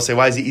bad. I will say,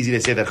 why is it easy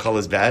to say that chol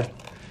is bad?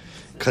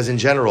 Because in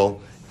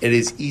general, it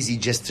is easy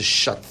just to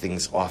shut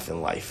things off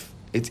in life.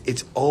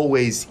 It's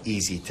always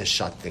easy to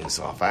shut things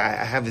off. I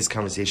have this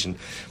conversation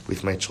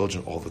with my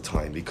children all the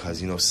time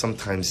because,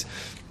 sometimes,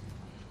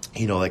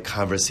 like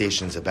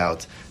conversations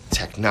about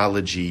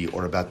technology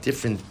or about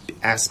different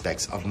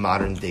aspects of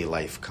modern day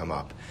life come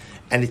up.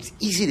 and it's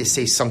easy to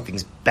say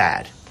something's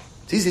bad.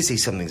 It's easy to say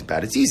something's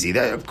bad. It's easy,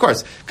 of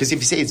course, because if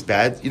you say it's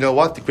bad, you know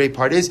what? The great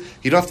part is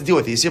you don't have to deal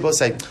with it. You're supposed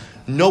to say,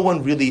 no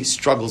one really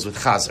struggles with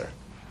chazer,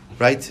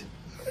 right?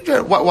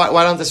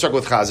 Why don't they struggle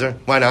with chazer?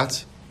 Why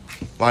not?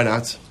 Why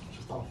not?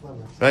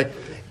 Right?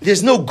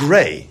 There's no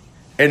gray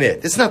in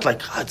it. It's not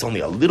like it's only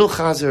a little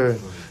chazer.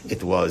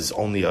 It was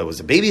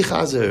a baby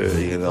chazer.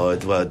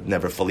 It was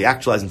never fully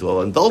actualized into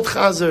an adult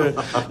chazer.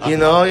 I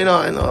know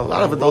a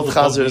lot of adult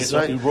chazers,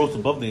 right? You rose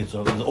above the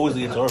Yitzhar. There's always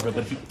the Yitzhar, but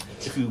if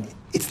you,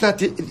 it's not.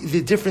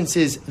 The difference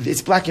is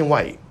it's black and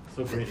white.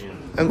 So gradient.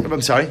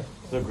 I'm sorry.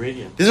 No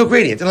gradient. There's no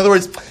gradient. In other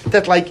words,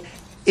 that like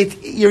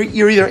you're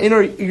either in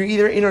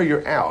or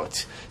you're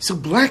out. So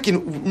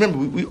remember,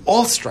 we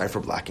all strive for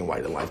black and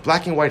white in life.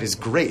 Black and white is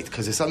great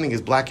because if something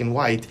is black and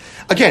white,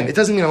 again, it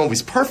doesn't mean I'm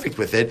always perfect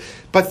with it,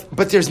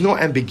 but there's no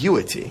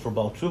ambiguity. For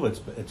Baal Tshuva,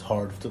 it's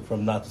hard to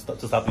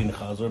stop eating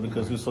chazer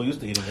because you're so used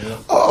to eating it.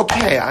 Oh,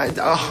 okay,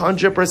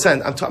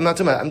 100%. I'm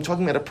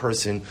talking about a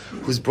person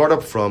who's brought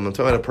up from. I'm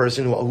talking about a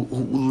person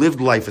who lived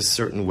life a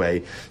certain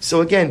way. So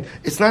again,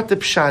 it's not the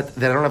pshat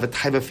that I don't have a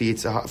taiva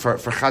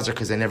for chazer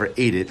because I never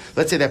ate it.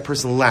 Let's say that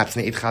person lapsed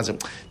and they ate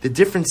chazer. The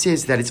difference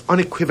is that it's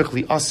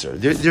unequivocally us.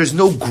 There's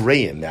no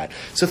gray in that.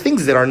 So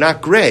things that are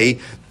not gray,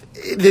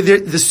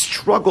 the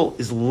struggle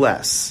is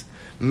less.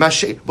 We'll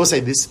say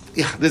this.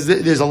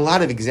 There's a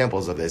lot of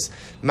examples of this.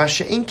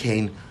 Masha'in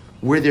kain,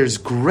 where there's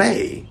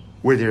gray,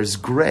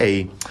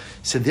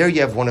 so there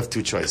you have one of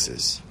two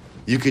choices.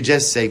 You could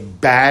just say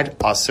bad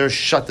usher,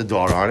 shut the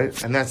door on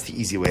it, and that's the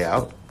easy way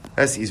out.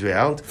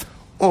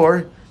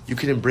 Or you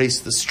can embrace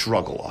the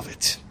struggle of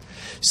it.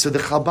 So the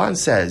Chalban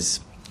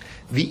says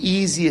the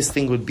easiest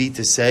thing would be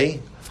to say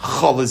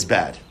chol is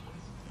bad.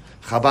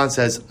 Chalban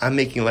says, I'm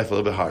making life a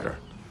little bit harder.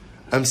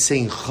 I'm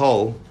saying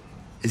chol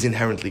is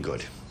inherently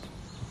good.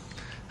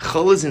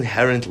 Chol is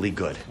inherently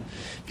good.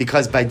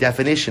 Because by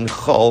definition,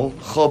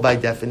 chol by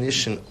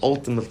definition,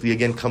 ultimately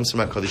again comes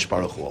from HaKadosh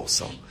Baruch Hu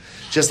also.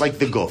 Just like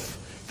the guf.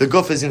 The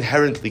guf is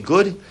inherently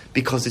good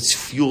because it's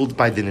fueled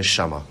by the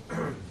neshama.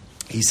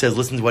 He says,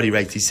 listen to what he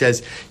writes. He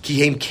says,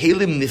 Ki heim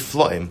kelim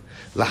nifloim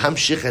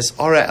lahamshich es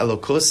ora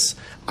elokus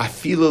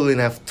afilu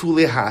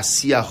l'naftule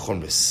ha'asiyah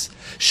chormis.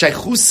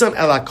 Shaychusam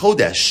el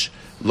HaKodesh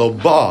lo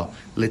ba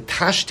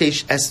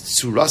letashtesh es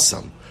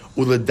tsurasam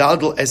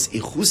uledadol es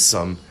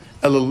ichusam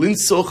el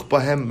linsoch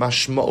bahem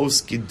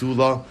mashmaos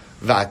gedula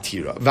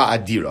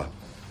va'adira.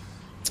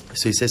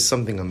 So he says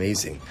something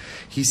amazing.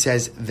 He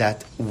says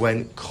that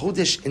when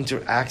Kodesh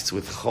interacts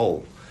with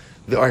Chol,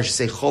 or I should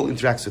say Chol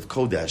interacts with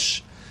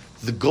Kodesh,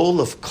 the goal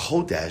of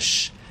Chol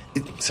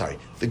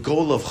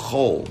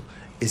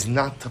is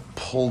not to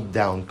pull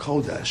down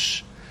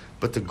Kodesh,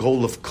 but the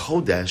goal of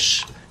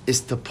Kodesh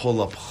is to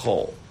pull up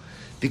Chol.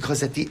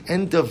 Because at the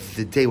end of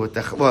the day,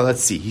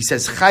 let's see. He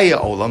says,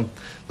 Chaya Olam.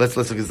 Let's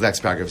look at the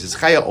next paragraph. He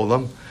says, Chaya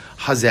Olam,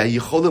 Hazeh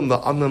Yicholim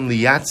la'amnam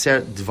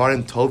liyatzer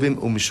dvarim tovim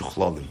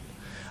u'mishuchlolim.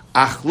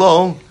 Ach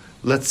lo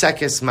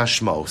letzekes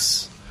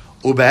mashmos.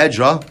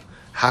 Ube'edra,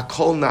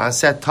 hakol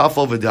na'aset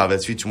tafel v'dav.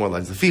 Let's read two more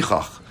lines.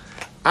 Lefichach.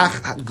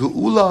 Ach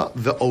geula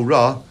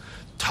ve'ora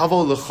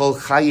tavo l'chol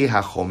chaye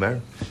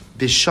hachomer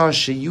b'shar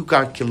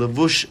sheyugar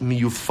kilevush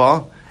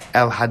miyufa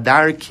el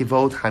hadar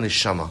kivod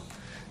haneshama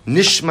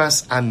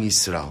nishmas am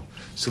Yisrael.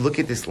 So look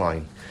at this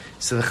line.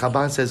 So the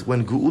Chabad says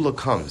when geula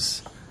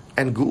comes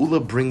and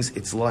geula brings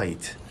its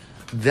light,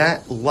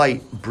 that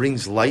light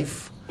brings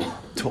life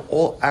to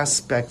all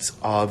aspects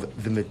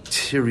of the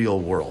material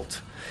world.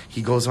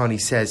 He goes on, he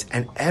says,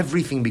 and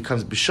everything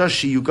becomes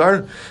b'shashi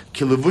yugar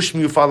kilevush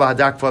miyufala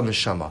hadakva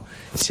neshama.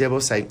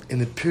 In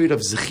the period of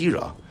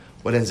zechira,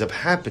 what ends up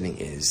happening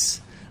is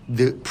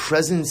the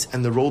presence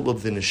and the role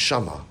of the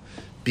neshama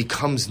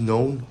becomes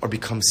known or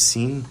becomes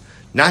seen,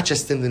 not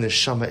just in the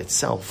neshama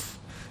itself,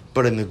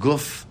 but in the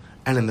guf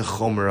and in the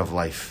chomer of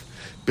life.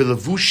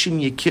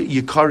 Bilavushim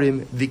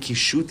yikarim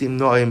vikishutim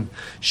noim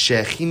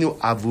she'echinu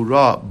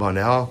avura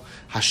baneh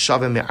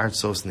hashaveh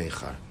me'artzos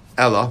nechar.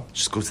 Ella,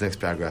 just go to the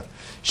next paragraph.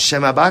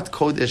 Shemabat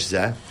kodesh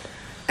zeh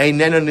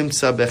einena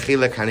nimtza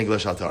bechelek hanigla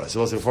shaltara. So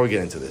also before we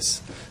get into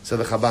this, so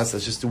the Chabad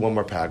says, just do one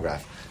more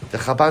paragraph. The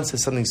Chabad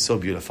says something so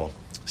beautiful.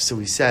 So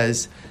he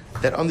says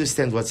that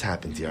understand what's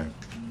happened here.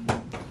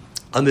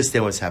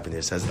 Understand what's happened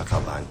here, says the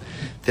Chabad.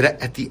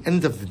 That at the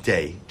end of the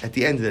day,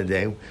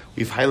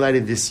 we've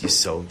highlighted this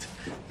yesod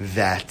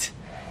that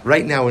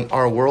right now in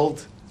our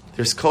world,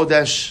 there's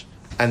kodesh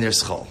and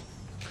there's chol.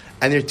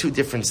 And they're two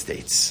different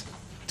states.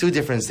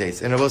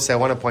 And I will say, I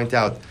want to point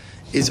out,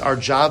 is our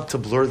job to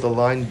blur the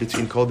line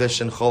between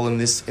Kodesh and Chol in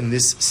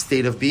this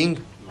state of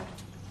being?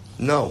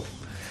 No.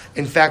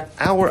 In fact,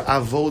 our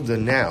avoda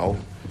now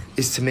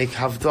is to make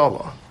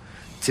Havdalah,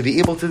 to be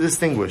able to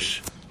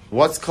distinguish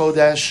what's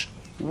Kodesh,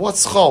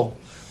 what's Chol.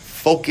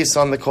 Focus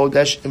on the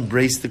Kodesh,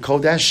 embrace the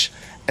Kodesh,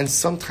 and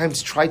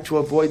sometimes try to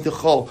avoid the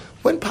Chol.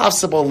 When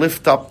possible,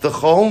 lift up the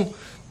Chol,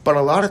 but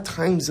a lot of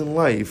times in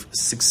life,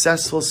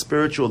 successful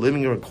spiritual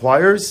living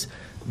requires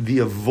the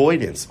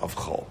avoidance of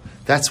Chol.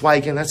 That's why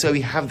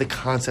we have the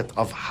concept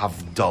of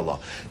Havdalah.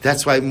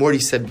 That's why Morty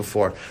said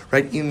before,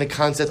 right? In the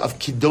concept of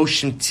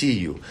Kiddushim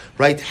Tiyu,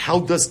 right? How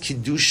does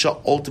Kiddusha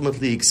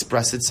ultimately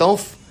express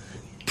itself?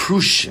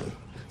 Prushim,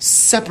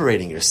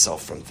 separating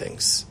yourself from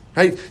things,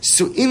 right?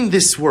 So in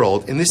this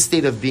world, in this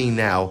state of being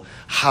now,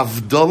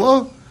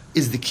 Havdalah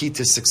is the key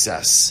to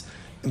success.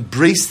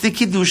 Embrace the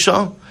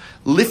Kiddusha,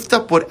 lift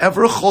up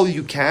whatever chol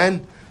you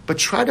can, but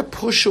try to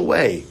push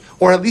away.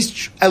 Or at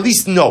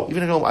least know,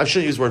 even though I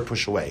shouldn't use the word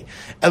push away,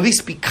 at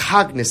least be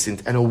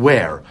cognizant and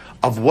aware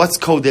of what's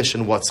Kodesh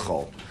and what's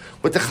Chol.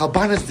 What the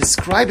Chalban is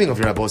describing of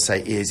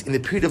Rabbosai is, in the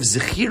period of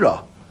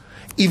Zechira,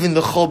 even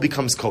the Chol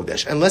becomes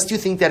Kodesh. Unless you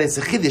think that it's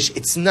a Chiddush,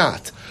 it's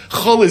not.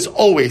 Chol is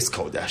always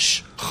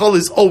Kodesh. Chol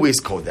is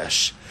always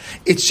Kodesh.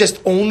 It's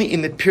just only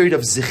in the period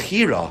of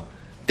Zechira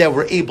that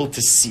we're able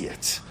to see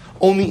it.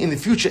 Only in the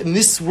future, in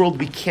this world,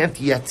 we can't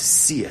yet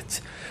see it.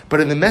 But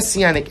in the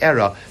Messianic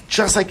era,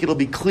 just like it'll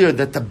be clear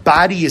that the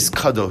body is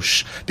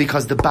kadosh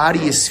because the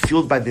body is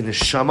fueled by the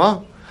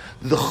neshama,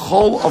 the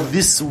whole of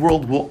this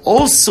world will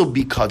also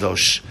be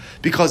kadosh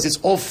because it's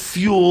all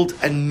fueled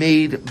and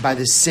made by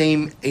the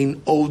same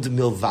ein od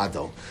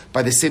milvado,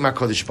 by the same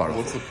HaKadosh Baruch.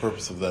 What's the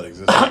purpose of that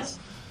existence?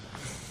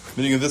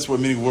 meaning in this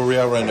world, meaning where we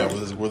are right now,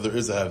 where there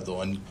is a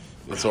havdol, and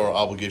it's our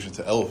obligation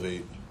to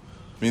elevate.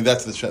 I mean,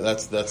 that's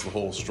the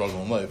whole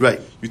struggle in life.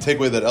 Right. You take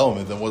away that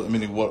element, then what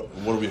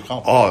do we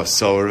accomplish? Oh,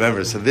 so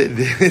remember,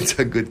 it's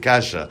a good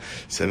kasha.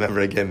 So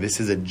remember again, this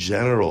is a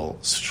general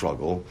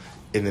struggle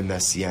in the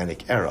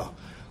Messianic era.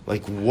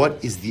 Like, what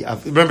is the...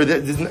 Remember,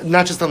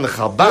 not just on the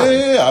Chalban.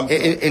 Yeah.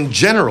 In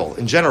general,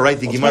 right?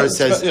 The Gemara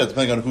says...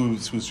 Depending on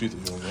who's street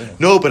you're on. Yeah.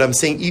 No, but I'm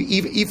saying,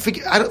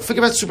 forget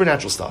about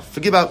supernatural stuff.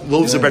 Forget about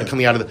loaves of bread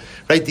coming out of the...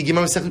 Right? The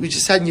Gemara said, we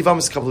just had in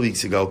Yevamos a couple of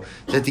weeks ago,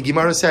 that the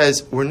Gemara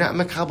says, we're not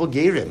Makabel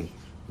Gerim.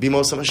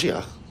 Bimos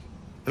HaMashiach.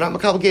 We're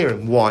not Makabel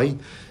Gerim. Why?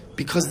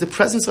 Because the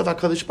presence of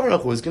HaKadosh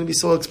Baruch Hu is going to be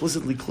so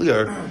explicitly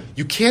clear,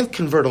 you can't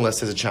convert unless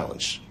there's a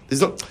challenge.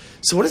 So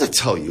what does that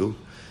tell you?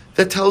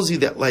 That tells you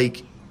that,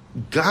 like,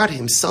 God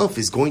Himself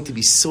is going to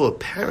be so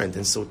apparent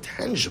and so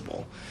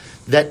tangible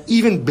that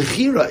even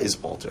Bechira is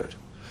altered.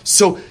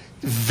 So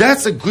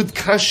that's a good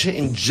kasha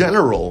in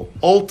general,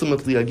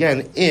 ultimately,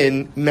 again,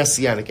 in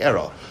Messianic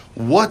era.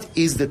 What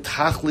is the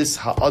Tachlis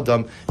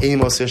Ha'adam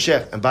Eimos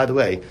Yashech? And by the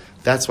way,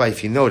 that's why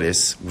if you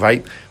notice,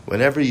 right,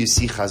 whenever you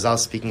see Chazal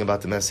speaking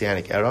about the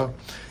Messianic era,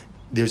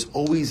 there's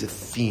always a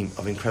theme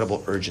of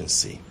incredible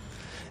urgency.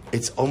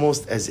 It's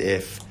almost as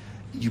if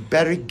you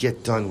better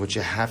get done what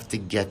you have to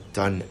get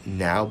done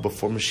now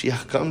before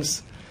Mashiach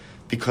comes,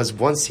 because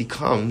once he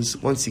comes,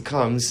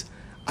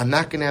 I'm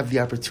not going to have the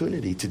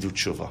opportunity to do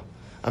tshuva.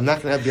 I'm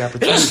not going to have the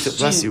opportunity to,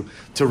 bless you,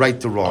 to right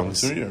the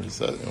wrongs. Opportunity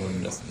or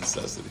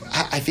necessity?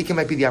 I think it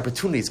might be the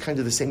opportunity. It's kind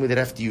of the same way that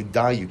after you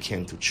die, you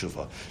can't do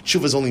tshuva.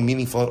 Tshuva is only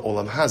meaningful in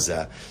Olam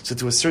Hazeh. So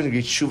to a certain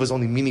degree, tshuva is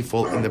only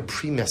meaningful in the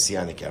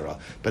pre-Messianic era.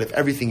 But if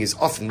everything is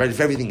often, right, if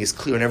everything is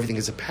clear and everything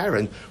is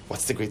apparent,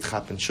 what's the great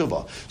chap in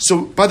tshuva?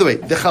 So, by the way,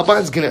 the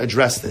Chalban is going to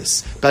address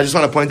this. But I just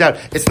want to point out,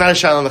 it's not a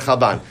shayla on the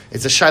Chalban.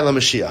 It's a shayla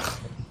Mashiach.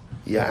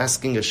 You're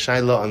asking a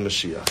shayla on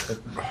Mashiach.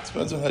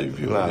 Depends on how you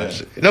view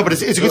it. Yeah. No, but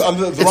it's a good,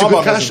 the it's a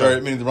good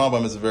kasha. The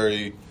Rambam is a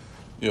very,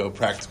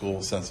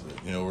 practical sense of it.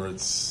 Where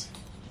it's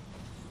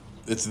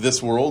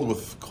this world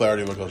with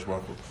clarity of HaKadosh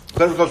Baruch Hu.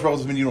 Clarity of HaKadosh Baruch Hu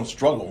doesn't mean you don't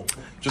struggle.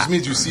 It just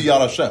means you see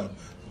Yad Hashem.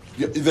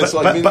 You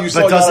saw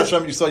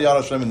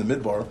Yad Hashem in the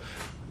Midbar,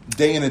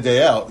 day in and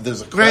day out.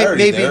 There's a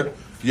clarity there.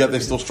 Yet they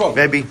still struggle.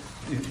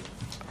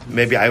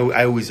 Maybe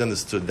I always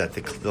understood that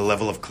the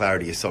level of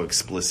clarity is so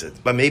explicit,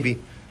 but maybe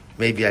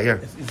I hear.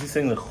 Is he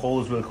saying the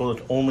chol is really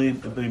kodesh only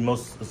the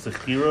most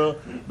sechira?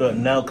 But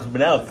now if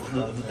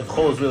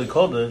chol is really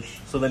kodesh,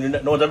 so then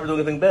no one's ever doing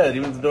anything bad.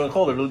 Even if they're doing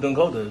chol, they're really doing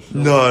kodesh.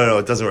 No,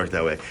 it doesn't work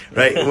that way,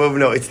 right? Well,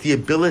 no, it's the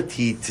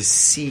ability to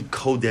see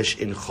kodesh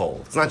in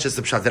chol. It's not just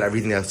the pshat that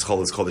everything that's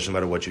chol is kodesh no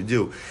matter what you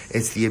do.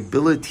 It's the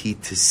ability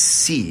to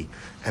see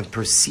and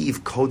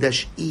perceive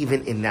kodesh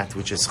even in that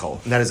which is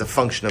chol, and that is a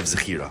function of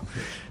zechira.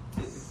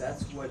 If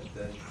that's what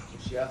the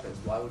Mashiach is,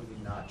 why would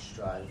we not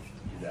strive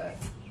to do that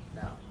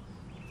now?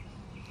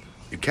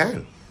 You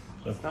can.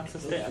 It's not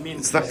sustainable. I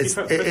mean,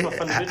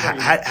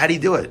 how do you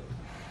do it?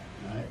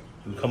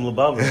 Become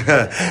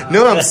Lubavitch.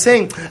 No, I'm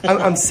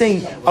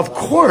saying, of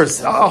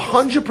course,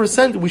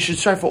 100% we should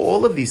strive for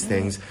all of these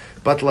things.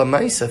 But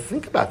Lamaisa,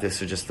 think about this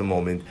for just a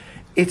moment.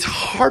 It's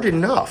hard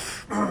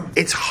enough.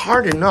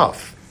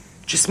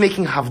 Just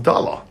making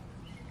Havdalah.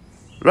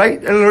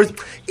 Right? In other words,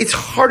 it's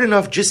hard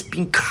enough just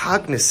being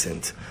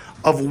cognizant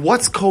of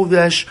what's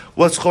Kodesh,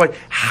 what's Chol.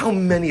 How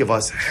many of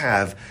us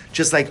have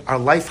just like our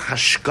life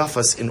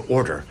hashkafas in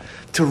order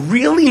to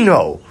really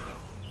know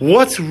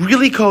what's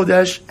really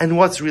Kodesh and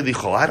what's really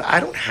Chol? I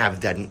don't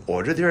have that in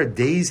order. There are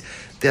days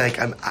that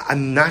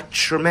I'm not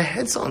sure my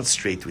head's on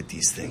straight with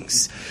these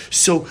things.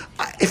 So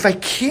if I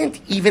can't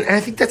even, and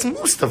I think that's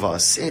most of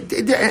us, and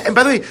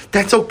by the way,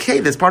 that's okay.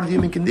 That's part of the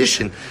human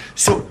condition.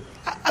 So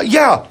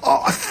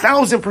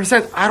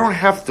 1,000%, I don't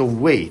have to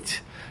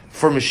wait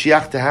for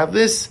Mashiach to have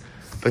this.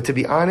 But to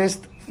be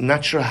honest,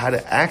 not sure how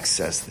to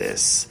access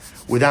this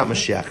without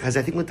Mashiach. Because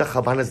I think what the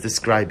Chabad is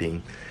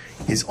describing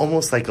is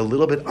almost like a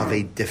little bit of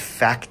a de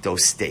facto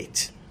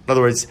state. In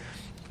other words,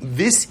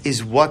 this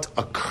is what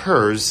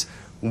occurs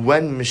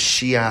when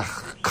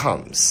Mashiach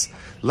comes.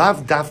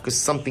 Lav dafka is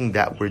something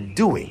that we're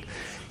doing.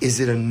 Is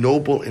it a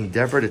noble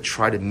endeavor to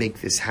try to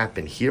make this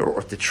happen here,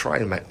 or to try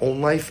in my own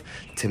life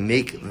to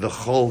make the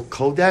Chol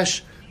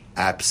Kodesh?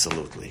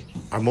 Absolutely.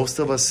 Are most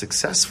of us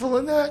successful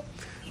in that?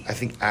 I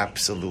think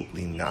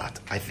absolutely not.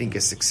 I think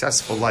a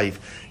successful life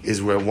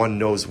is where one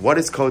knows what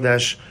is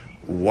Kodesh,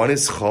 one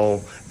is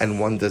Chol, and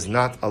one does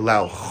not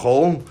allow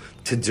Chol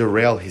to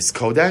derail his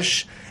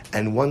Kodesh,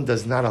 and one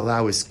does not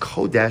allow his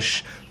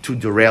Kodesh to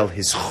derail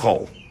his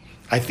Chol.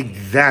 I think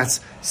that's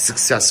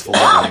successful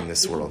living in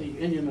this world. The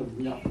Indian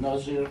of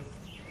Nazir,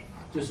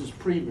 this is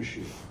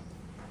pre-Mashiach,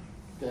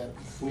 that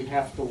we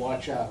have to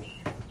watch out.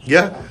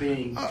 Yeah,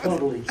 Being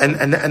totally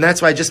and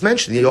that's why I just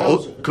mentioned.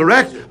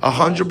 Correct,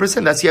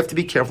 100%. That's you have to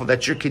be careful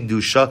that your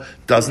kedusha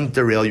doesn't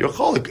derail your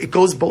chol. It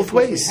goes both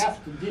ways. We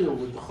have to deal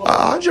with the chol.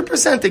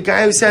 100%. The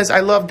guy who says, "I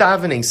love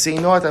davening," say,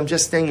 "You know what? I'm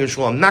just staying in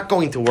shul. I'm not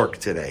going to work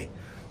today.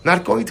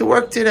 Not going to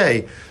work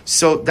today."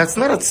 So that's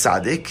not a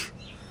tzaddik.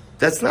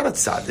 That's not a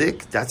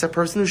tzaddik. That's a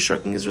person who's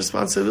shirking his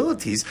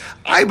responsibilities.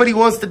 But he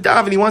wants to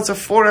daven. He wants a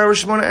 4-hour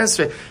Shemona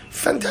Esrei.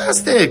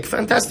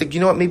 Fantastic. You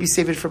know what? Maybe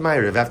save it for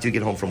Ma'ariv after you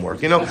get home from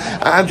work. You know,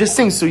 I'm just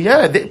saying. So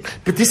yeah,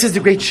 but this is the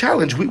great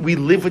challenge. We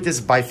live with this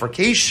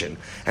bifurcation,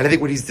 and I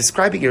think what he's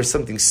describing here is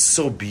something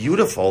so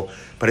beautiful,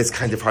 but it's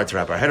kind of hard to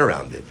wrap our head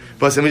around it.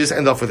 But let me just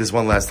end off with this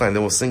one last line.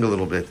 Then we'll sing a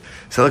little bit.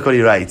 So look what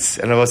he writes,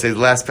 and I will say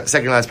the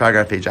second last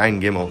paragraph, page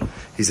Ayin Gimel.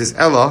 He says,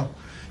 "Ella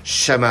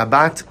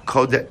shemabat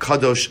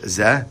kadosh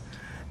zeh."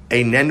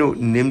 Einenu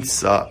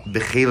nimtza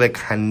b'chelek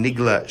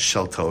hanigla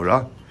shel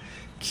Torah,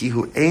 ki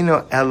hu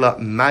eino ela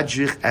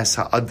madrich es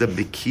ha'adam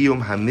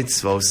b'kiyum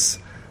hamitzvos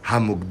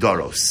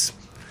hamugdaros.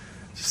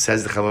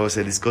 Says the Chabad,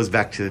 this goes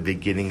back to the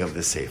beginning of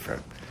the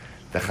Sefer.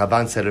 The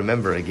Chabad said,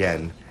 remember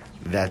again,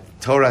 that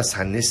Torah's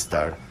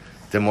hanistar,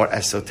 the more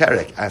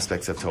esoteric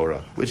aspects of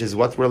Torah, which is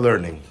what we're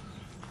learning,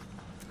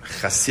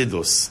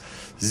 Chasidus,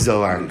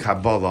 Zohar,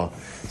 Kabbalah.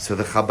 So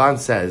the Chabad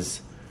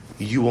says,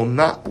 you will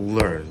not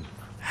learn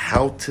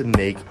how to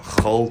make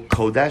Chol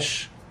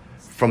Kodesh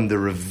from the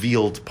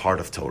revealed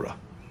part of Torah.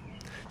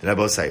 The Rebbe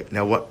will say,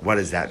 now what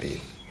does that mean?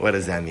 What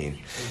does that mean?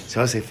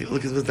 So I'll say,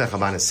 look at what the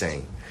Chabad is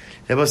saying.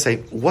 The Rebbe will say,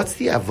 what's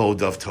the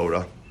avodah of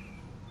Torah?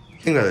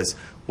 Think about this.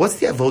 What's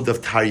the avodah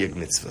of Taryag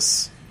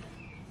mitzvahs?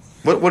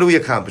 What do we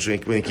accomplish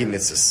when we keep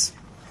mitzvahs?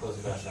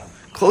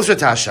 Closer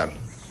to Hashem.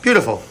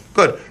 Beautiful.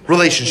 Good.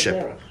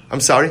 Relationship. I'm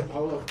sorry?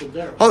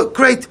 Oh,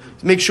 great.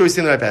 Make sure you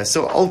stay on the right path.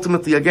 So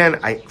ultimately, again,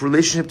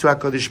 relationship to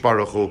HaKadosh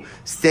Baruch Hu,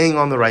 staying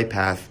on the right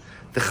path.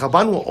 The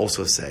Chabad will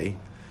also say,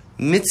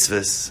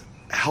 mitzvahs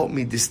help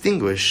me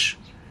distinguish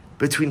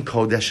between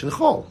Kodesh and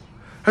Chol.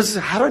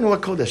 How do I know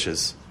what Kodesh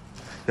is?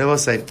 And I will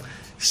say,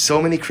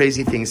 so many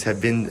crazy things have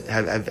been,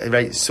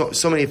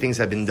 so many things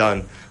have been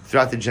done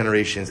throughout the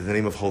generations in the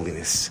name of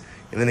holiness,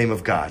 in the name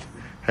of God.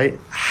 Right?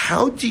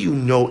 How do you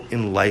know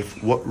in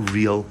life what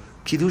real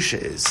Kedusha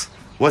is?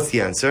 What's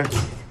the answer?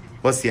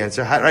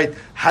 How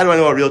do I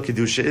know what real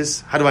Kedusha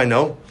is? How do I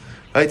know?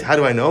 Right? How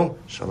do I know?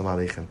 Shalom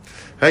Aleichem.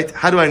 Right?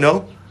 How do I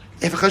know?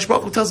 If HaKadosh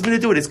Baruch Hu tells me to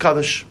do it, it's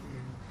Kaddish.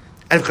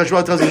 And if HaKadosh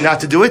Baruch Hu tells me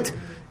not to do it,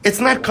 it's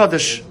not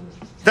Kaddish.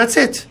 That's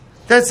it.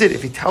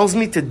 If he tells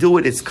me to do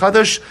it, it's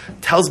Kaddish.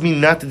 Tells me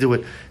not to do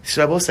it.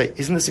 Should I both say,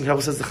 isn't this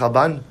incredible, says the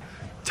Chabad?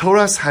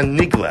 Torah's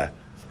Hanigla.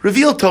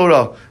 Revealed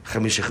Torah.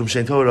 Chamisha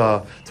Chumshen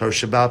Torah. Torah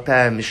Shabbat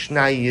Peh,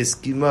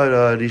 Mishnayis,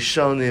 Gemara,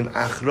 Rishonim,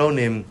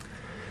 Achronim.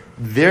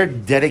 They're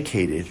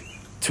dedicated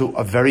to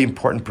a very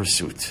important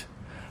pursuit.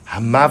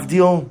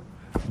 Hamavdil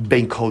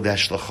ben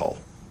Kodesh l'chol.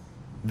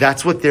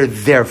 That's what they're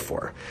there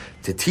for.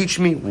 To teach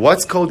me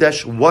what's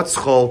Kodesh, what's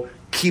Chol,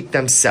 keep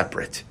them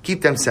separate.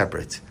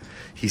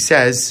 He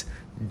says,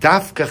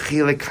 Dafka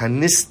chilek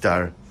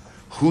hanistar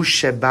hu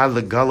sheba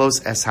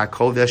legalos es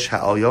hakodesh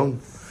ha'alyon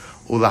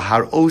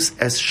ulaharos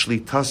es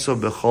shlitaso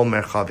b'chol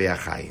merchavei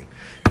hachayim.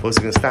 We're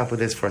going to stop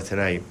with this for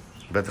tonight.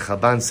 But the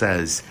Chabad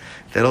says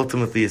that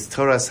ultimately it's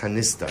Torah's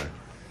hanistar,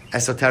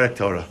 esoteric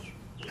Torah,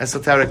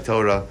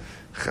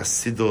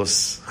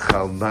 Chasidus,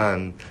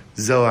 Chalman,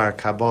 Zohar,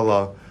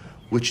 Kabbalah,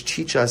 which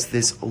teach us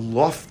this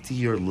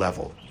loftier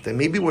level that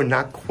maybe we're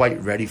not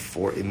quite ready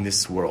for in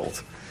this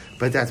world,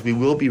 but that we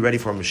will be ready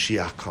for when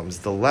Mashiach comes.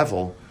 The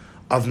level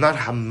of not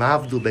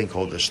Hamavdu ben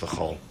Kodesh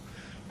l'chol,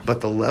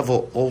 but the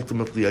level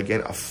ultimately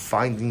again of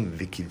finding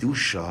the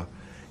Kedusha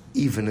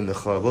even in the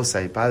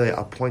Chol. By the way,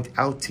 I'll point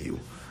out to you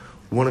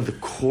one of the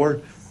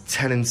core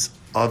tenets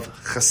of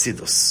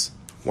Chasidus.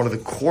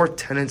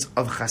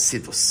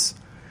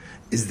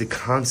 Is the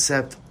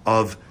concept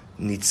of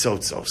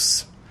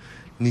nitzotzos.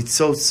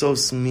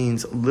 Nitzotzos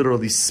means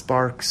literally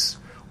sparks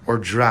or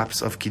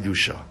drops of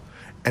Kedusha.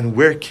 And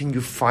where can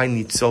you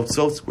find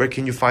nitzotzos? Where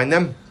can you find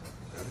them?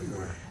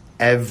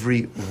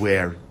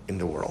 Everywhere in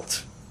the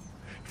world.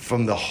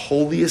 From the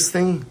holiest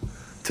thing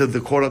to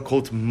the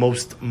quote-unquote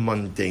most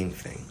mundane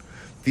thing.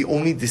 The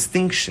only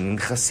distinction in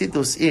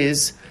Chasidus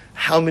is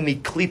how many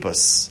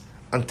klippas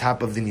on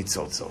top of the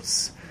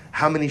nitzotzos?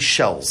 How many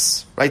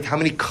shells, right? How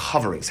many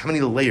coverings, how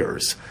many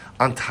layers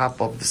on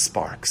top of the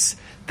sparks?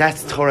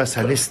 That's Toras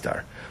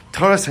Hanistar.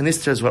 Toras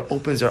Hanistar is what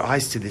opens our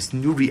eyes to this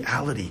new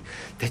reality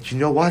that, you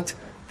know what?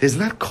 There's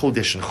not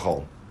Kodesh and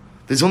Chol.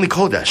 There's only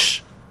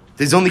Kodesh.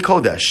 There's only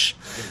Kodesh.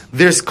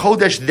 There's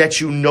Kodesh that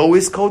you know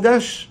is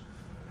Kodesh,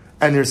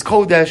 and there's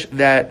Kodesh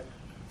that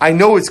I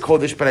know it's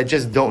Kodesh, but I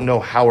just don't know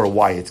how or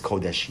why it's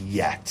Kodesh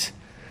yet.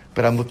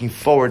 But I'm looking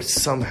forward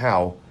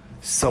somehow,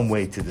 some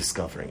way to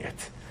discovering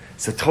it.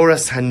 So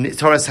Toras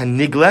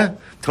Hanigla,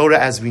 Torah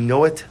as we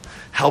know it,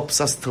 helps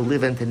us to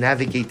live and to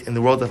navigate in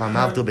the world of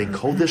Amavdil Ben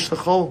Kodesh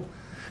L'chol.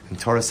 And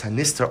Toras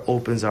Hanistar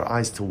opens our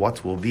eyes to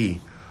what will be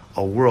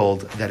a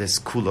world that is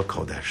Kula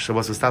Kodesh. So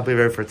we'll stop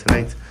here for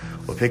tonight.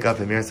 We'll pick up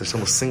in Mir Hashem.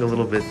 We'll sing a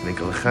little bit. Make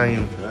a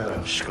l'chaim.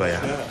 Shkoya.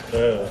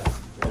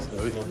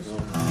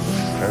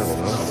 Terrible,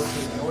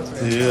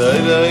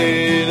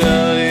 Yeah.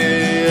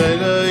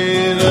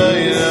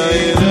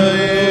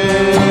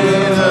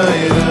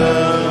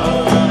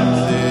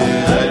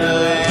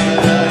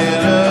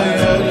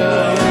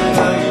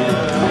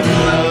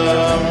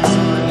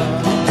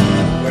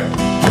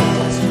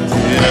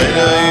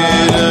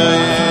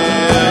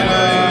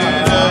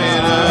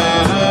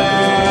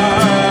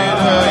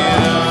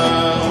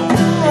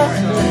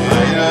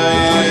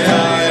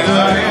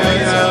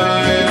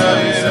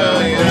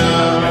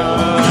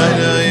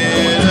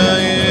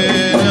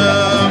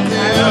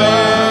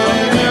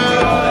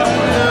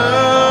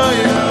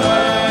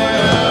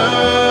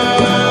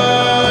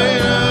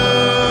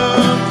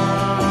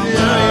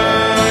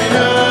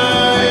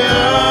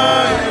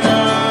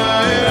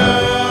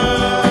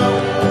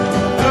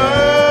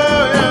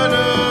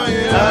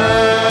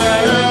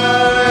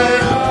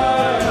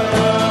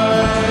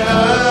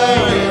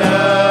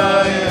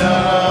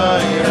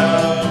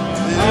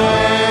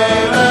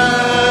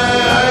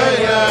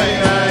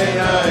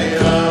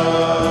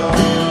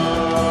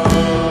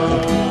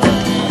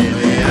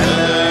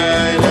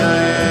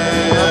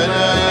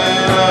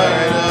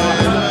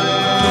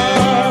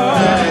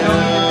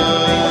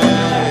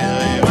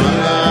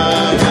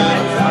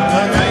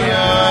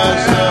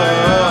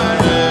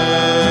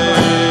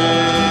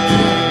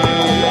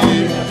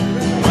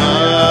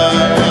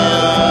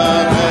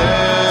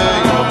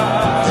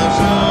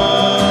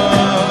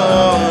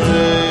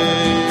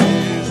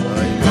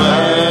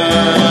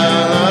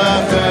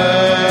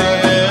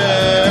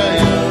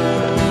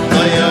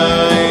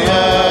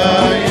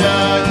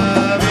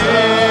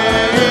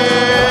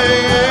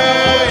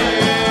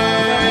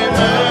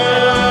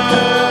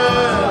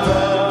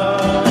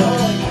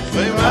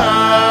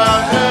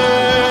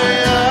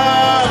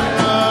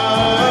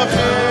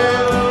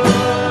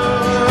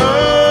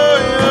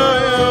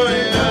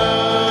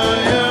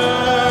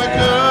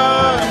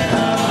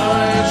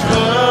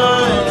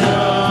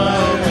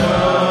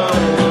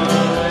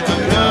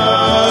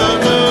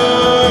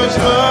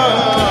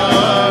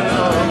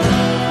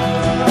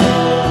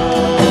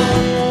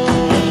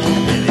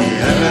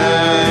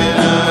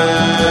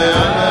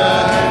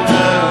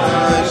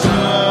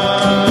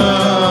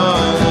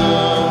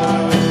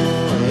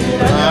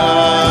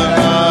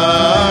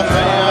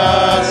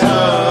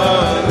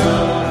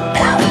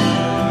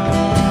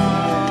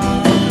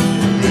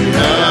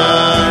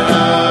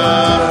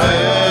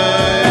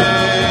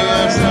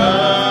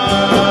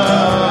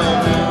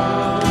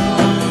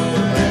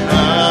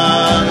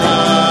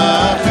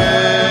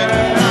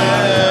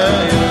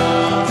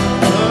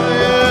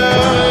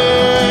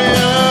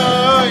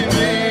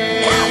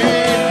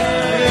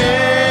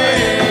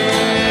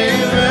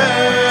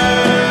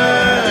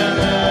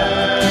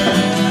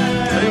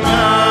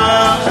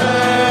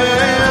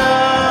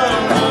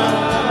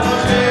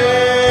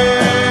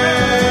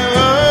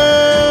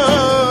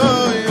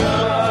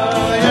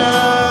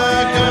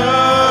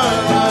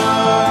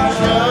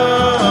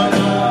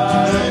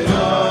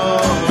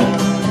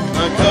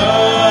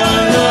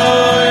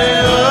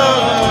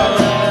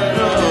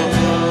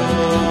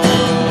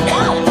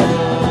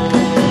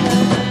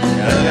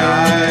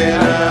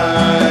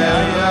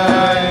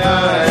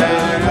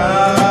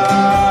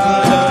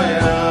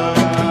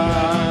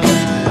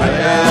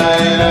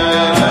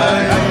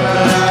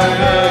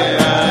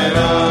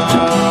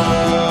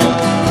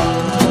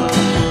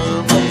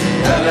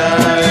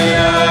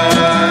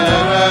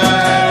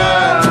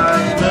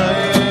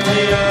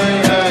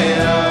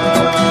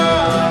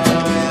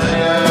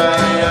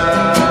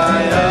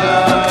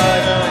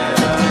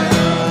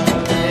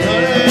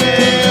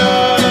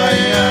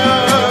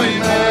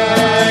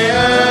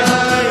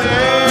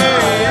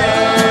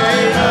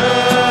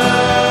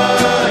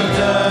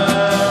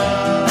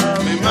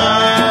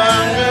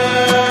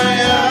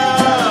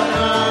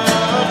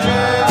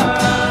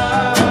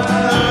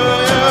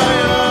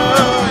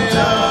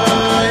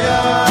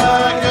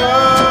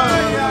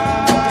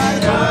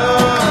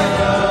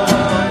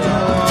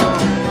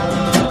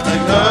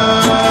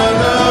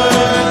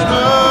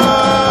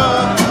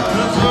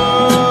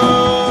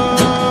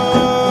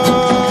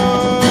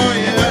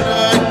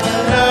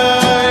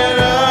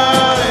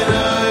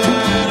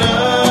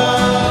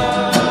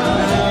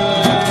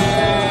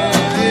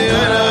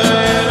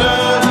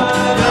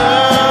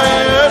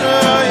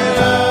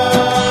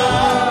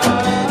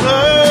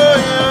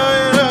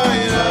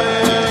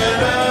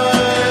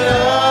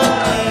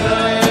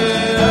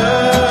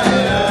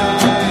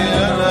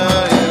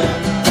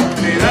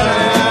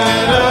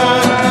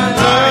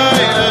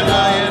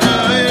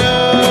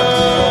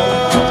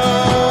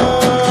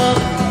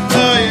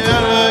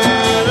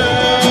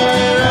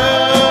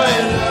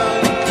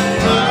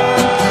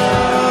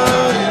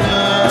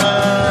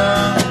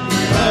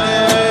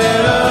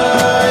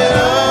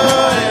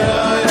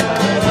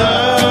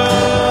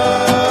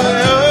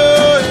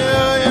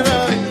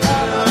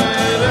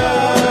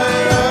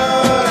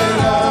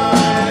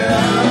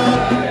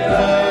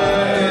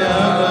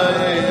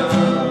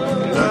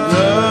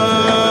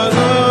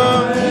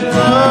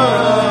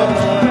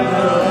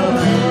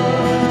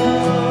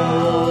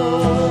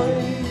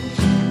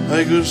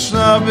 Good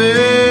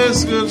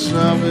Shabbos, good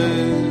Shabbos.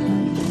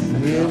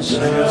 Good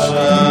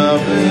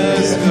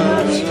Shabbos,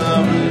 good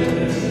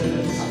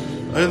Shabbos.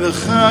 The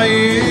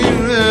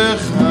Chaim, the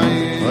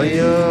Chaim.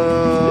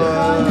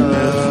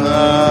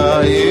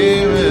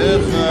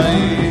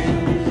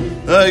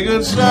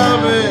 Good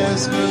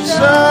Shabbos, good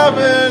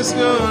Shabbos,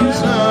 good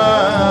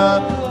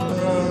Shabbos.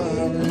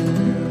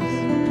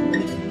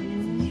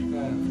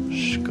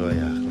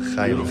 Shkoyach,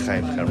 l'chaim, l'chaim,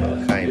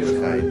 l'chaim,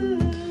 l'chaim.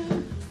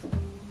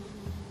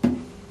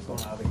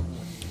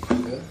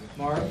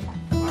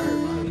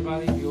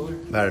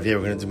 Marav, yeah,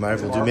 we're going to do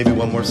Marav. We'll do maybe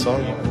one more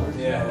song.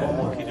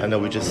 I know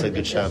we just said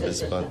good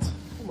Shabbos, but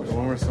One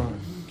more song.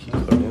 Ki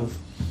Karov.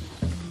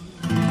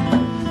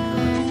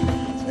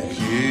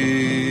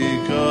 Ki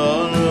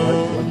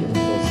Karov.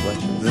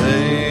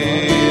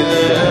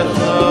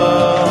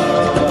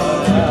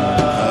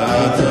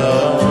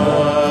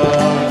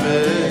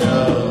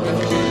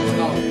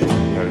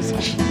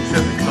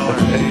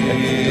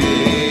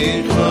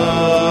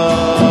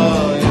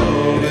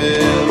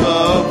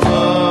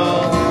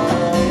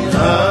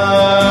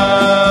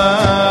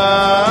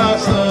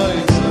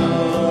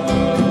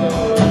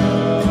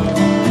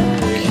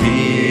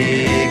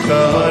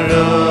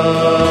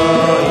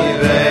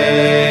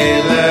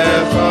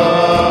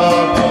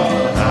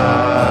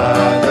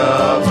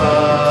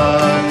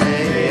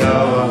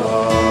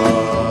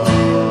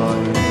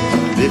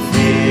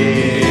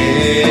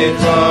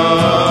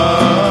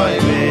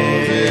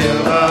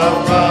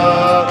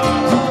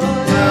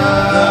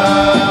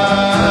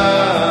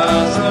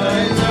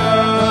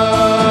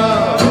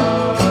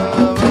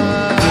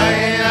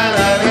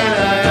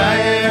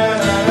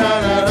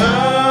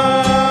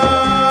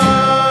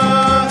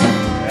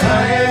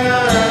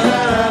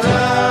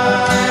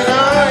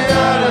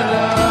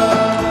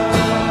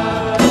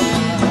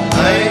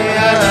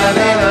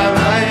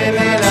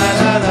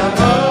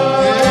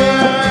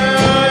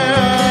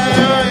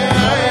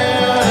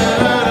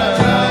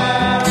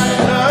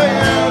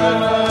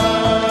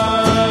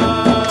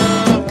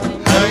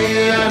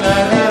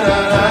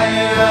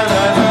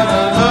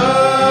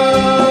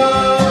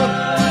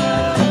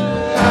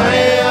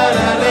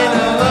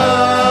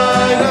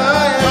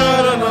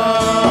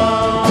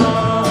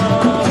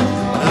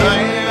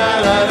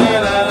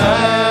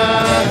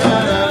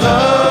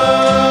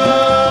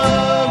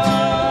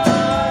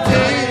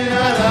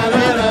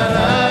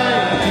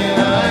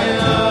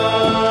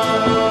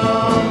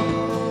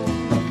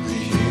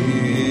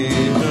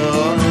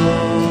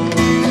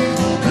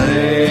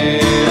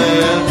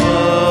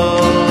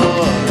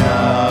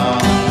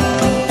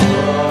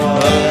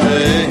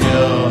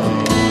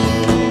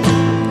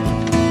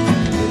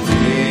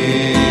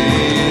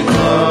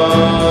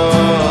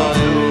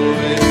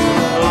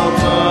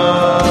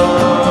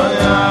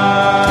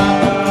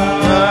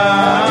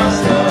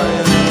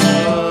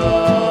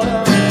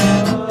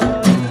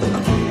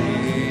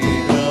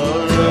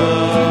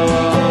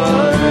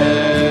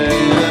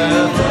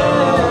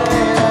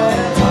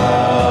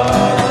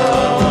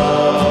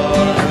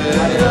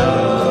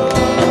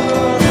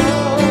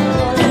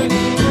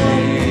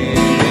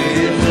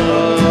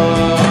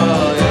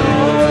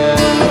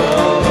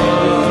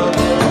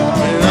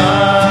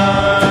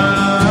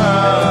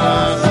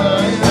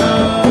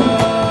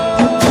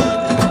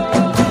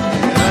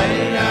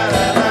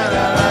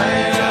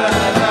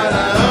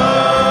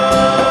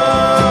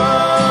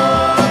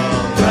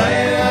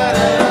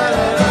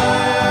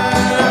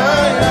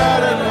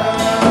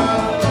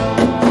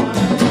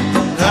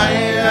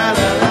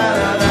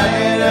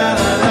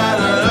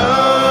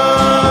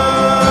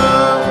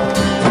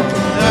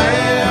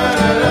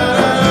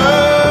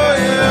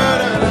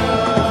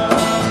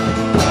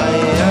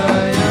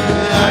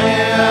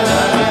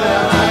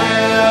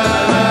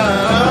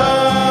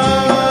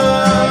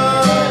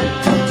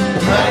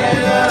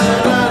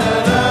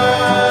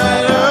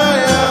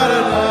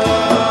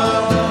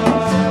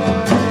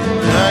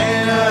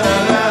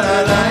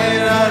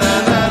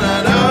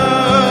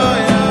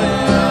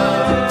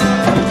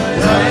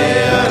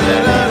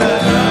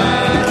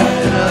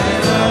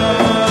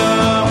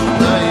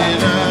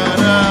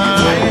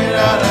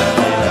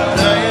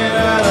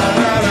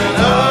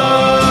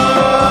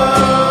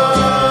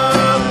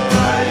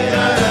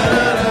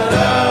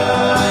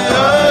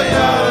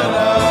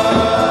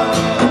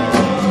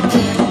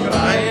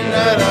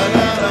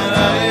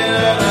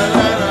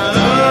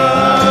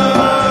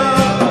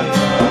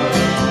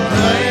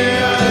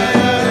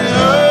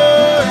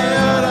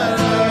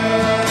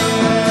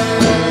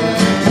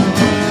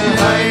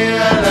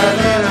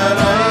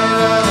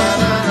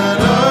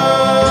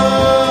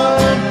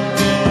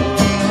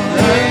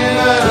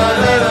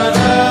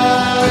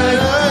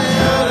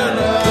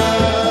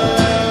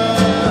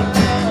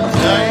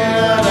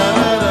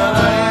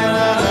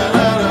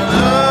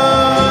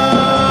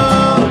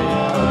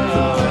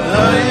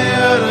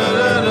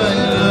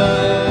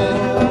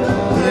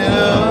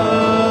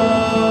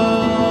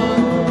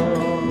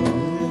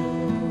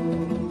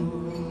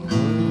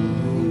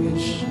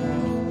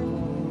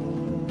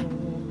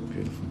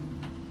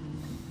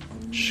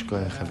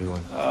 Shkoyach,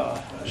 everyone.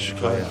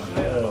 Shkoyach.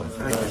 Yeah.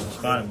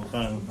 Fine.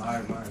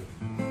 Marv.